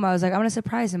my way home. I was like, I'm going to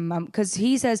surprise him because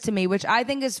he says to me, which I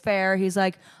think is fair. He's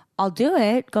like, I'll do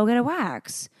it. Go get a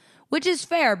wax, which is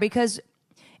fair because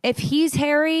if he's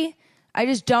hairy, I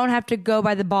just don't have to go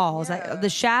by the balls. The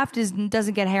shaft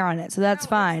doesn't get hair on it, so that's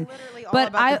fine. literally all But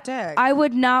about the dick. I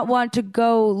would not want to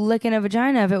go licking a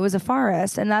vagina if it was a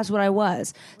forest, and that's what I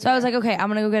was. So I was like, okay, I'm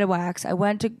gonna go get a wax. I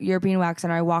went to European Wax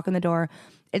Center. I walk in the door.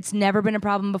 It's never been a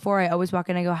problem before. I always walk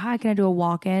in. I go, hi, can I do a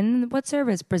walk-in? What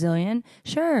service? Brazilian?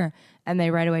 Sure. And they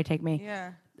right away take me.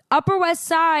 Yeah. Upper West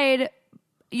Side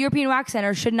European Wax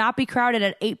Center should not be crowded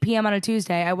at 8 p.m. on a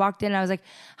Tuesday. I walked in and I was like,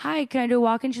 hi, can I do a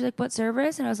walk-in? She's like, what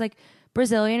service? And I was like,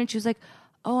 Brazilian. And she was like,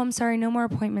 oh, I'm sorry, no more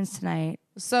appointments tonight.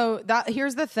 So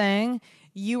here's the thing.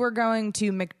 You were going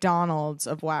to McDonald's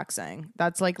of waxing.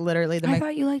 That's like literally the I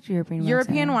thought you liked European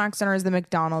European Wax Center is the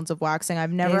McDonald's of waxing.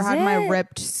 I've never Is had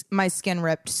it? my skin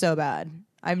ripped so bad.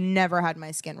 I've never had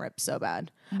my skin ripped so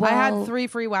bad. I Well- had 3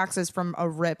 free waxes from a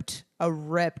ripped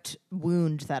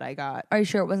wound that I got. Are you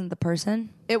sure it wasn't the person?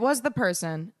 It was the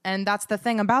person, and that's the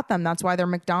thing about them. That's why they're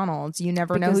McDonald's. You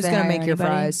never know Because who's they going to hire make your anybody?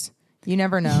 fries. You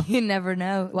never know. You never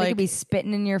know. They Like, could be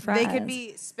spitting in your fries. They could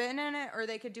be spitting in it, or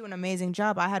they could do an amazing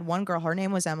job. I had one girl, her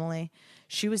name was Emily.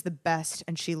 She was the best,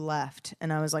 and she left.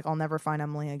 And I was like, I'll never find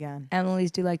Emily again. Emily's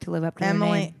do like to live up to their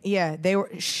Emily, name. yeah,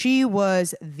 she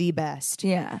was the best.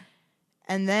 Yeah.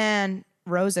 And then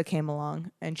Rosa came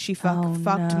along, and she fucked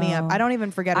me no. up. I don't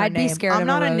even forget her I'd be name. scared I'm of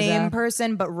not a a name Rosa.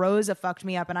 person, but Rosa fucked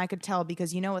me up, and I could tell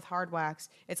because with hard wax,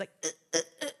 it's like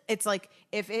it's like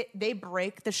if they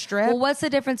break the strip. Well, what's the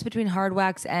difference between hard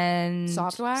wax and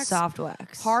Soft wax? Soft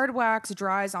wax. Hard wax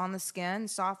dries on the skin.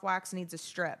 Soft wax needs a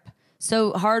strip.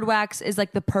 So hard wax is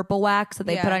like the purple wax that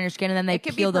they Yeah. put on your skin, and then they It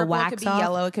could peel be the purple, wax it could be off.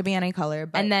 yellow, it could be any color.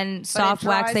 But, And then but soft it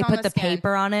wax, dries they on put the skin.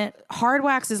 paper on it. Hard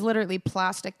wax is literally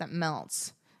plastic that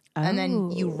melts. And then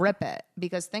you Oh. rip it.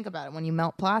 Because think about it. When you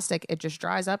melt plastic, it just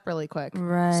dries up really quick. So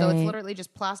Right. it's literally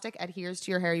just plastic adheres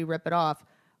to your hair. You rip it off.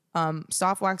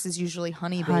 Soft wax is usually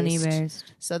honey-based.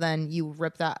 Honey-based. So then you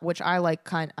rip that, which I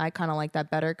kind of like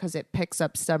that better because it picks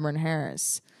up stubborn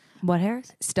hairs. What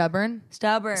hairs? Stubborn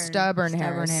Stubborn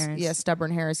hairs. Yeah,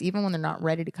 stubborn hairs. Even when they're not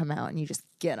ready to come out and you just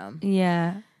get them.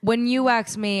 Yeah. When you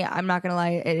wax me, I'm not gonna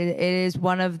lie, it is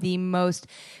one of the most.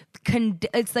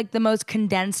 It's like the most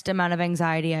condensed amount of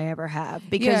anxiety I ever have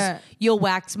because Yeah. you'll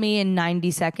wax me in 90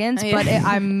 seconds, Yeah. but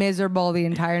I'm miserable the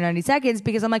entire 90 seconds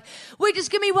because I'm like, wait, just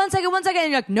give me 1 second, 1 second,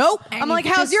 and you're like, nope. I'm like,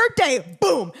 how's your day?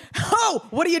 Boom. Oh,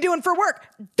 what are you doing for work?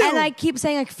 Boom. And I keep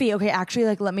saying like, Fee, okay, actually,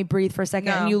 like, let me breathe for a second,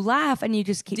 No. and you laugh and you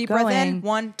just keep Deep going. breath in.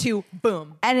 1, 2,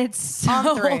 boom. And it's so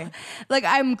On 3. like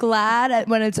I'm glad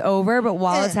when it's over, but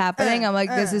while it's happening, I'm like,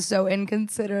 this is so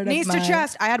inconsiderate. Knees of to my-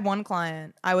 chest. I had one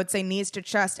client, I would say knees to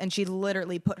chest, and she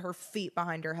literally put her feet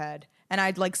behind her head. And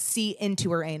I'd like see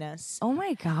into her anus. Oh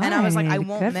my god! And I was like, I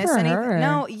won't Good miss for anything. her.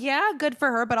 No, yeah, good for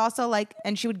her. But also like,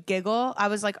 and she would giggle. I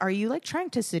was like, are you like trying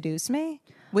to seduce me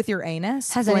with your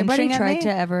anus? Has anybody flinching at tried me?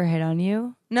 to ever hit on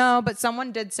you? No, but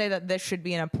someone did say that this should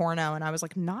be in a porno. And I was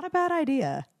like, not a bad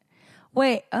idea.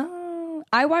 Wait,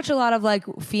 I watch a lot of like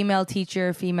female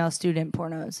teacher, female student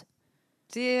pornos.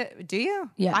 Do you?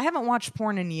 Yeah. I haven't watched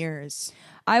porn in years.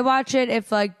 I watch it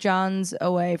if like John's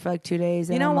away for like 2 days.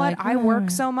 And You know I'm what? like, I work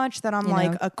so much that I'm You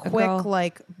like know, a a quick girl.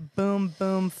 like boom,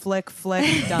 boom, flick,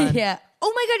 done. yeah.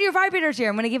 Oh my god, your vibrator's here.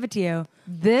 I'm gonna give it to you.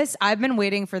 I've been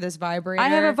waiting for this vibrator. I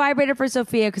have a vibrator for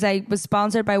Sophia because I was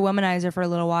sponsored by Womanizer for a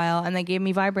little while, and they gave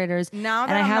me vibrators. Now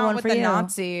that and I I'm have not one with for the you.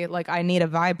 Nazi, like I need a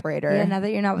vibrator. Yeah, now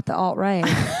that you're not with the alt right,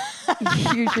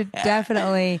 you should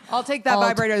definitely. I'll take that Alt-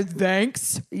 vibrator.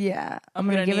 Thanks. Yeah, I'm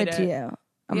gonna gonna give need it to it. you.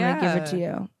 I'm gonna give it to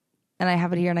Yeah. you, and I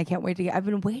have it here, and I can't wait to get. I've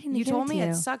been waiting to You give told it to me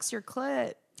you. it sucks your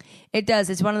clit. It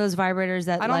does. It's one of those vibrators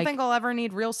that I don't like think I'll ever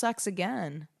need real sex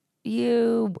again.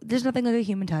 you. There's nothing like a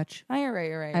human touch. Oh, you're right.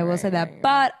 You're right. I you're will right, say you're that, right, you're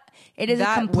but it is right. a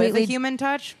That completely with a human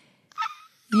touch.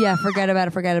 yeah. Forget about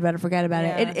it. Forget about it. Forget about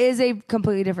Yeah. it. It is a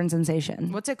completely different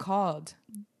sensation. What's it called?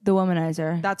 The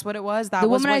Womanizer. That's what it was. That The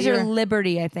was what Womanizer your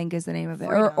Liberty, I think, is the name of it,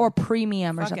 Freedom. or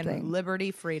Premium or fucking something.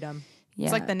 liberty, freedom. Yeah.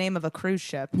 It's like the name of a cruise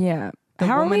ship. Yeah. The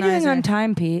How are we doing Womanizer. on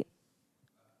time, Pete?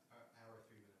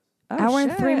 Oh, Hour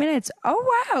and 3 shit. minutes.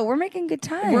 Oh wow, we're making good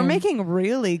time. We're making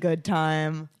really good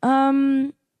time.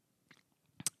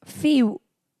 Fee,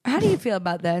 how do you feel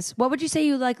about this? What would you say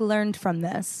you like learned from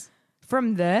this?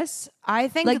 From this, I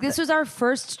think Like this was our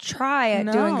first try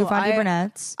at doing No, Gufandi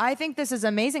Brunettes. I think this is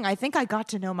amazing. I think I got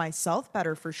to know myself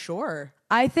better for sure.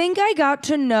 I think I got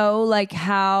to know like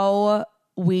how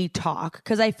we talk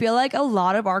because I feel like a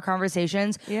lot of our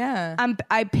conversations. Yeah.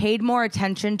 I paid more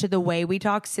attention to the way we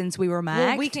talk since we were Well,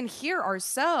 Mac. we can hear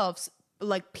ourselves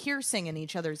like piercing in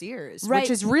each other's ears, Right. which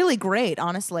is really great,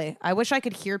 honestly. I wish I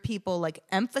could hear people like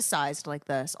emphasized like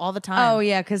this all the time. Oh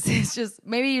yeah, because it's just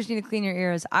maybe you just need to clean your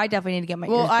ears. I definitely need to get my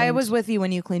Well, ears I cleaned. was with you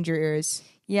when you cleaned your ears.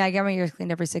 Yeah, I get my ears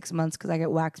cleaned every 6 months because I get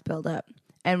wax build up,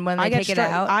 and when they I get take it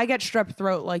out, I get strep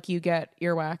throat like you get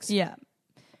earwax. yeah.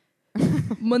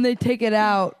 When they take it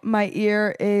out, my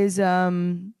ear is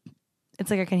it's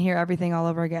like I can hear everything all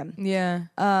over again. Yeah.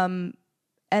 And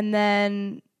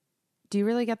then Do you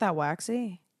really get that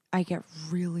waxy? I get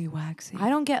really waxy. I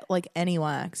don't get like any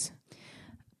wax.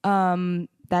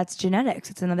 That's genetics.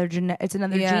 It's another gene thing.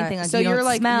 Like, so you don't you're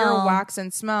like smell. you're wax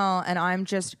and smell, and I'm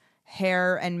just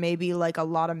hair and maybe like a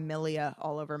lot of milia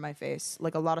all over my face,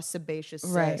 like a lot of sebaceous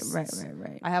cysts.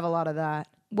 Right. I have a lot of that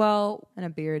Well, and a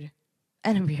beard,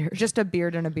 and a beard. just a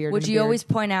beard and a beard. Which and a you beard. always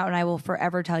point out, and I will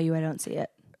forever tell you I don't see it.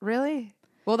 Really?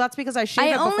 Well, that's because I shave I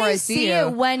it before only I see see you.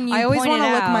 it when you I always point it want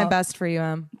to look my out. best for you,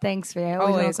 Em. Thanks, Faye. I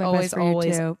Always, always, always, for you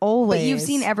always, too. always. But you've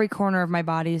seen every corner of my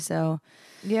body, so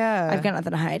Yeah, I've got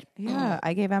nothing to hide. Yeah,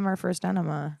 I gave Em her first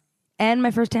enema And my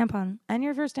first tampon. and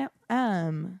your first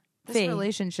This Fee.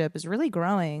 relationship is really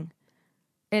growing.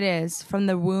 It is from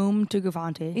the womb to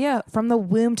Gufante. Yeah, from the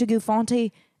womb to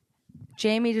Gufante.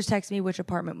 Jamie just texted me which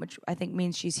apartment, which I think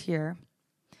means she's here.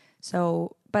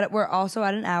 So, but we're also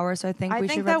at an hour, so I think we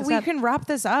should think wrap that this we up. can wrap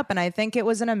this up, and I think it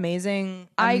was an amazing,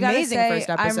 I gotta amazing say, first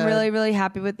episode. I'm really, really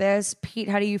happy with this. Pete,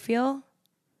 how do you feel?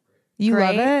 you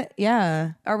great. love it,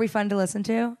 yeah. Are we fun to listen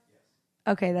to?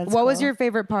 Okay, that's What was cool. your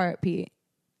favorite part, Pete?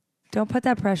 Don't put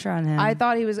that pressure on him. I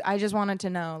thought he was. I just wanted to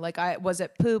know. Like, was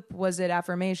it poop? Was it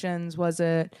affirmations? Was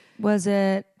it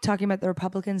talking about the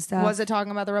Republican stuff? was it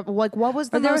talking about the like? What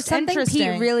was the Or there was most something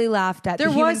interesting? Pete really laughed at. there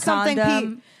the human was something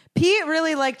condom. Pete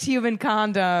really liked human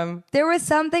condom. There was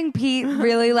something Pete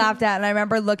really laughed at, and I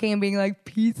remember looking and being like,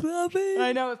 "Pete's laughing."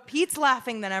 I know if Pete's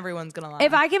laughing, then everyone's gonna laugh.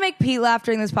 If I can make Pete laugh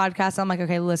during this podcast, I'm like,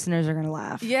 okay, listeners are gonna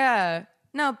laugh. yeah,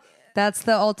 no, That's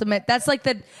the ultimate. That's like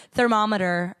the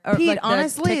thermometer. Or Pete, like the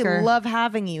honestly, ticker. love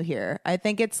having you here. I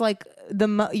think it's like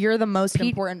you're the most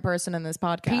important person in this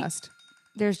podcast.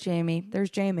 There's Jamie. There's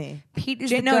Jamie. Pete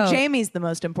is No, Jamie's the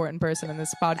most important person in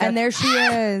this podcast. And there she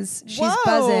is. She's Whoa.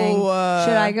 buzzing.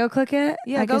 Should I go click it?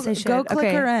 yeah, I go guess I should. go click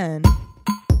Okay. her in.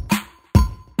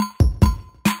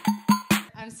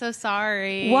 I'm so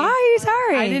sorry. Why are you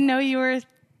sorry? I didn't know you were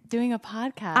doing a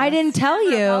podcast. I didn't tell I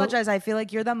you. apologize. I feel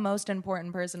like you're the most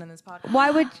important person in this podcast.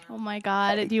 Why would? Oh my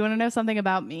god! Do you want to know something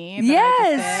about me? that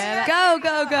Yes. I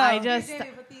Go. I just did?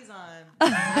 put these on.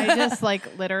 I just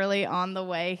like literally on the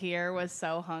way here was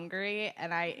so hungry,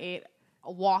 and I ate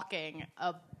walking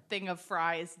a thing of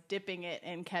fries, dipping it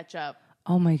in ketchup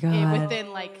Oh my god.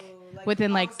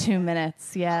 within like 2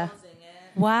 minutes. Yeah,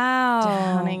 Wow.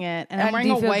 downing it, and I'm Do wearing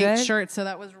you a feel white good? shirt, so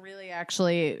that was really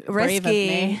actually brave of Risky.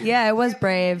 me. Yeah, it was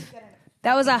brave.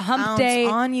 That was a hump Ounce day.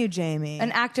 on you, Jamie.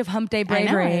 An active hump day I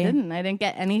bravery. know I didn't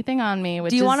get anything on me.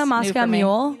 Which Do you is want a new Moscow for me.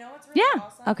 Mule? Yeah.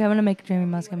 Okay, I'm gonna make Jamie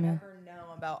Moscow Mule. know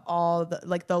about all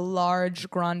the large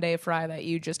grande fry that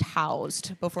you just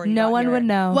housed before you No got one here. would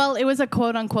know. Well, it was a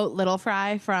quote unquote little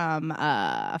fry from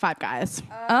Five Guys.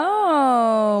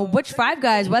 Oh, which Five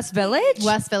Guys? West Village?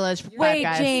 West Village. Five Wait,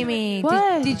 Guys. Jamie.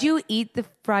 What? Did you eat the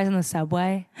fries on the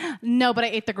subway? No, but I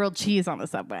ate the grilled cheese on the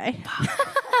subway.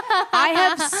 I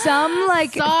have some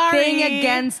like Sorry. thing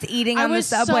against eating I on the was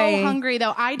subway. so hungry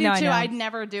though. I do No, I too. know. I'd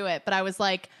never do it, but I was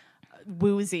like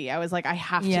woozy. I was like, I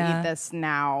have to Yeah. eat this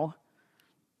now.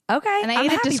 Okay, And I I'm ate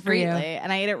it happy for discreetly, you.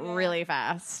 and I ate it really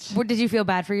fast. Did you feel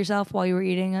bad for yourself while you were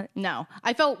eating it? No,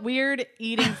 I felt weird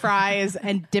eating fries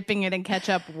and dipping it in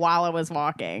ketchup while I was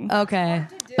walking. Okay.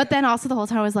 But then also the whole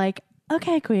time I was like,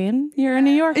 okay, Queen, you're a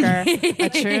New Yorker, a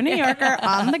true New Yorker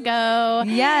on the go.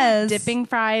 Yes. Dipping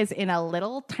fries in a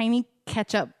little tiny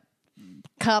ketchup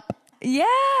cup.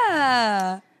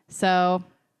 Yeah. So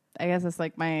I guess it's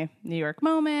like my New York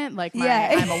moment, like my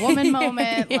Yeah. I'm a woman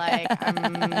moment. Like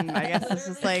I guess this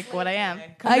is like what I am.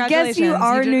 I guess you Congratulations.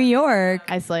 are You New York.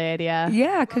 I slayed, yeah.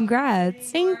 Yeah,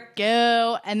 congrats. Thank you.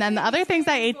 And then the other things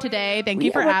I ate today, thank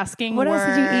you for asking. what else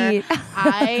did you were- eat?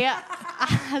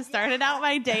 I started out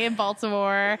my day in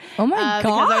Baltimore. Oh my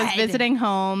Because I was God. visiting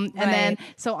home. And then,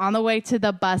 Right. so on the way to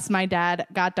the bus, my dad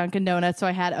got Dunkin' Donuts. So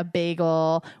I had a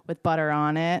bagel with butter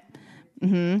on it.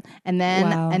 And then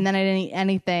Wow. I didn't eat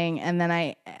anything. And then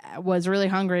I was really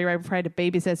hungry right before I had to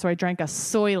babysit. So I drank a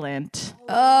Soylent.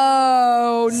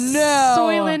 Oh no.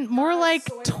 Soylent, more like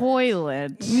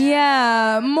toilet.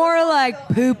 Yeah, more like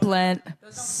pooplant.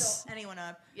 anyone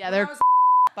up. Yeah, they're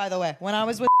By the way, when I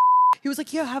was with he was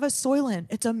like, yeah, have a Soylent.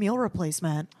 It's a meal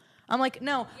replacement. I'm like,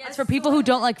 no. It's for people who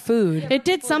don't like food. It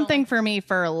did something for me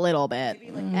for a little bit,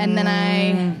 and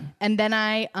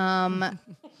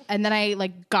then I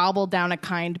like gobbled down a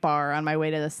Kind bar on my way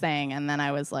to this thing, and then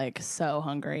I was like so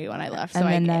hungry when I left. So And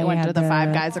I then now you went to had the the-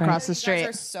 Five Guys right. across the You guys street.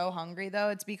 are so hungry though.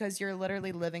 It's because you're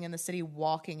literally living in the city,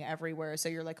 walking everywhere. So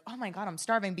you're like, oh my god, I'm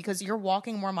starving because you're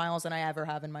walking more miles than I ever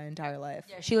have in my entire life.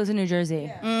 She lives in New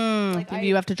Jersey.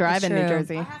 You have to drive in New true.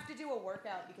 Jersey. I have to do a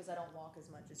workout because I don't walk as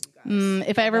much as you guys.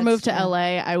 If I ever moved to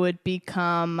LA, I would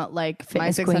become like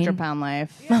my Fitness 600-pound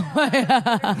life.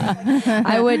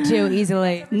 I would too,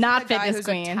 easily. Not The guy fitness who's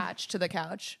queen. attached to the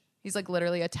couch. He's like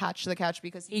literally attached to the couch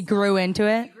because He grew into he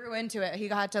it. grew into it. He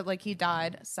had to he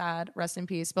died. Sad. Rest in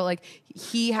peace. But like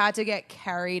he had to get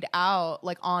carried out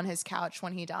like on his couch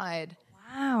when he died.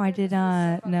 Wow, I did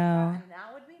not know.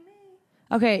 That would be me.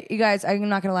 Okay, you guys, I'm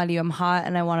not gonna lie to you. I'm hot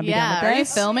and I want to be done Yeah, with are you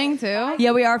this. filming too?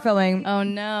 Yeah, we are filming. Oh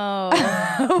no,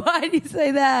 Why do you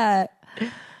say that?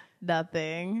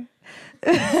 nothing.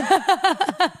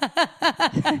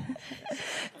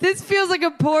 This feels like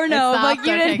a porno. It Like stopped.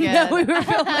 you Okay, didn't know good. we were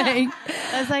filming.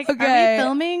 I was like, Okay. are we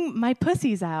filming? My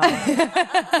pussy's out.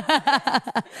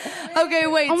 Okay,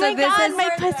 wait. Oh so my this god, is my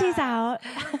pussy's out.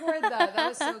 Record that. That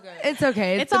was so good. It's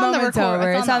okay. It's the on the moment's record.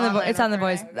 over. It's on the It's online on the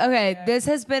voice. Okay, this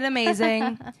has been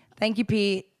amazing. Thank you,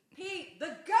 Pete. Pete, the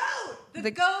goat.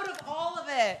 The goat of all of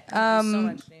it. Thank you so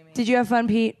much, Jamie. Did you have fun,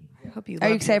 Pete? Hope you Are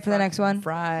you love excited your for the next one?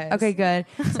 Fries. Okay, good.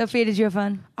 Sophia, did you have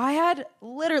fun? I had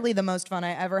literally the most fun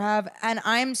I ever have, and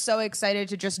I'm so excited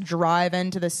to just drive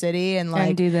into the city and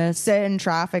like do this. sit in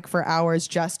traffic for hours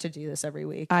just to do this every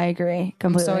week. I agree I'm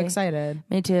completely. so excited.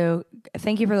 Me too.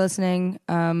 Thank you for listening.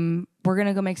 We're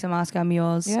gonna go make some Moscow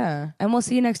mules. Yeah. And we'll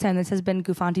see you next time. This has been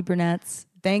Goofanti Brunettes.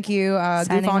 Thank you,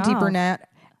 Signing Goofanti off. Burnett.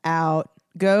 Out.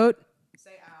 Goat.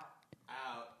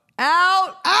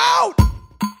 Out.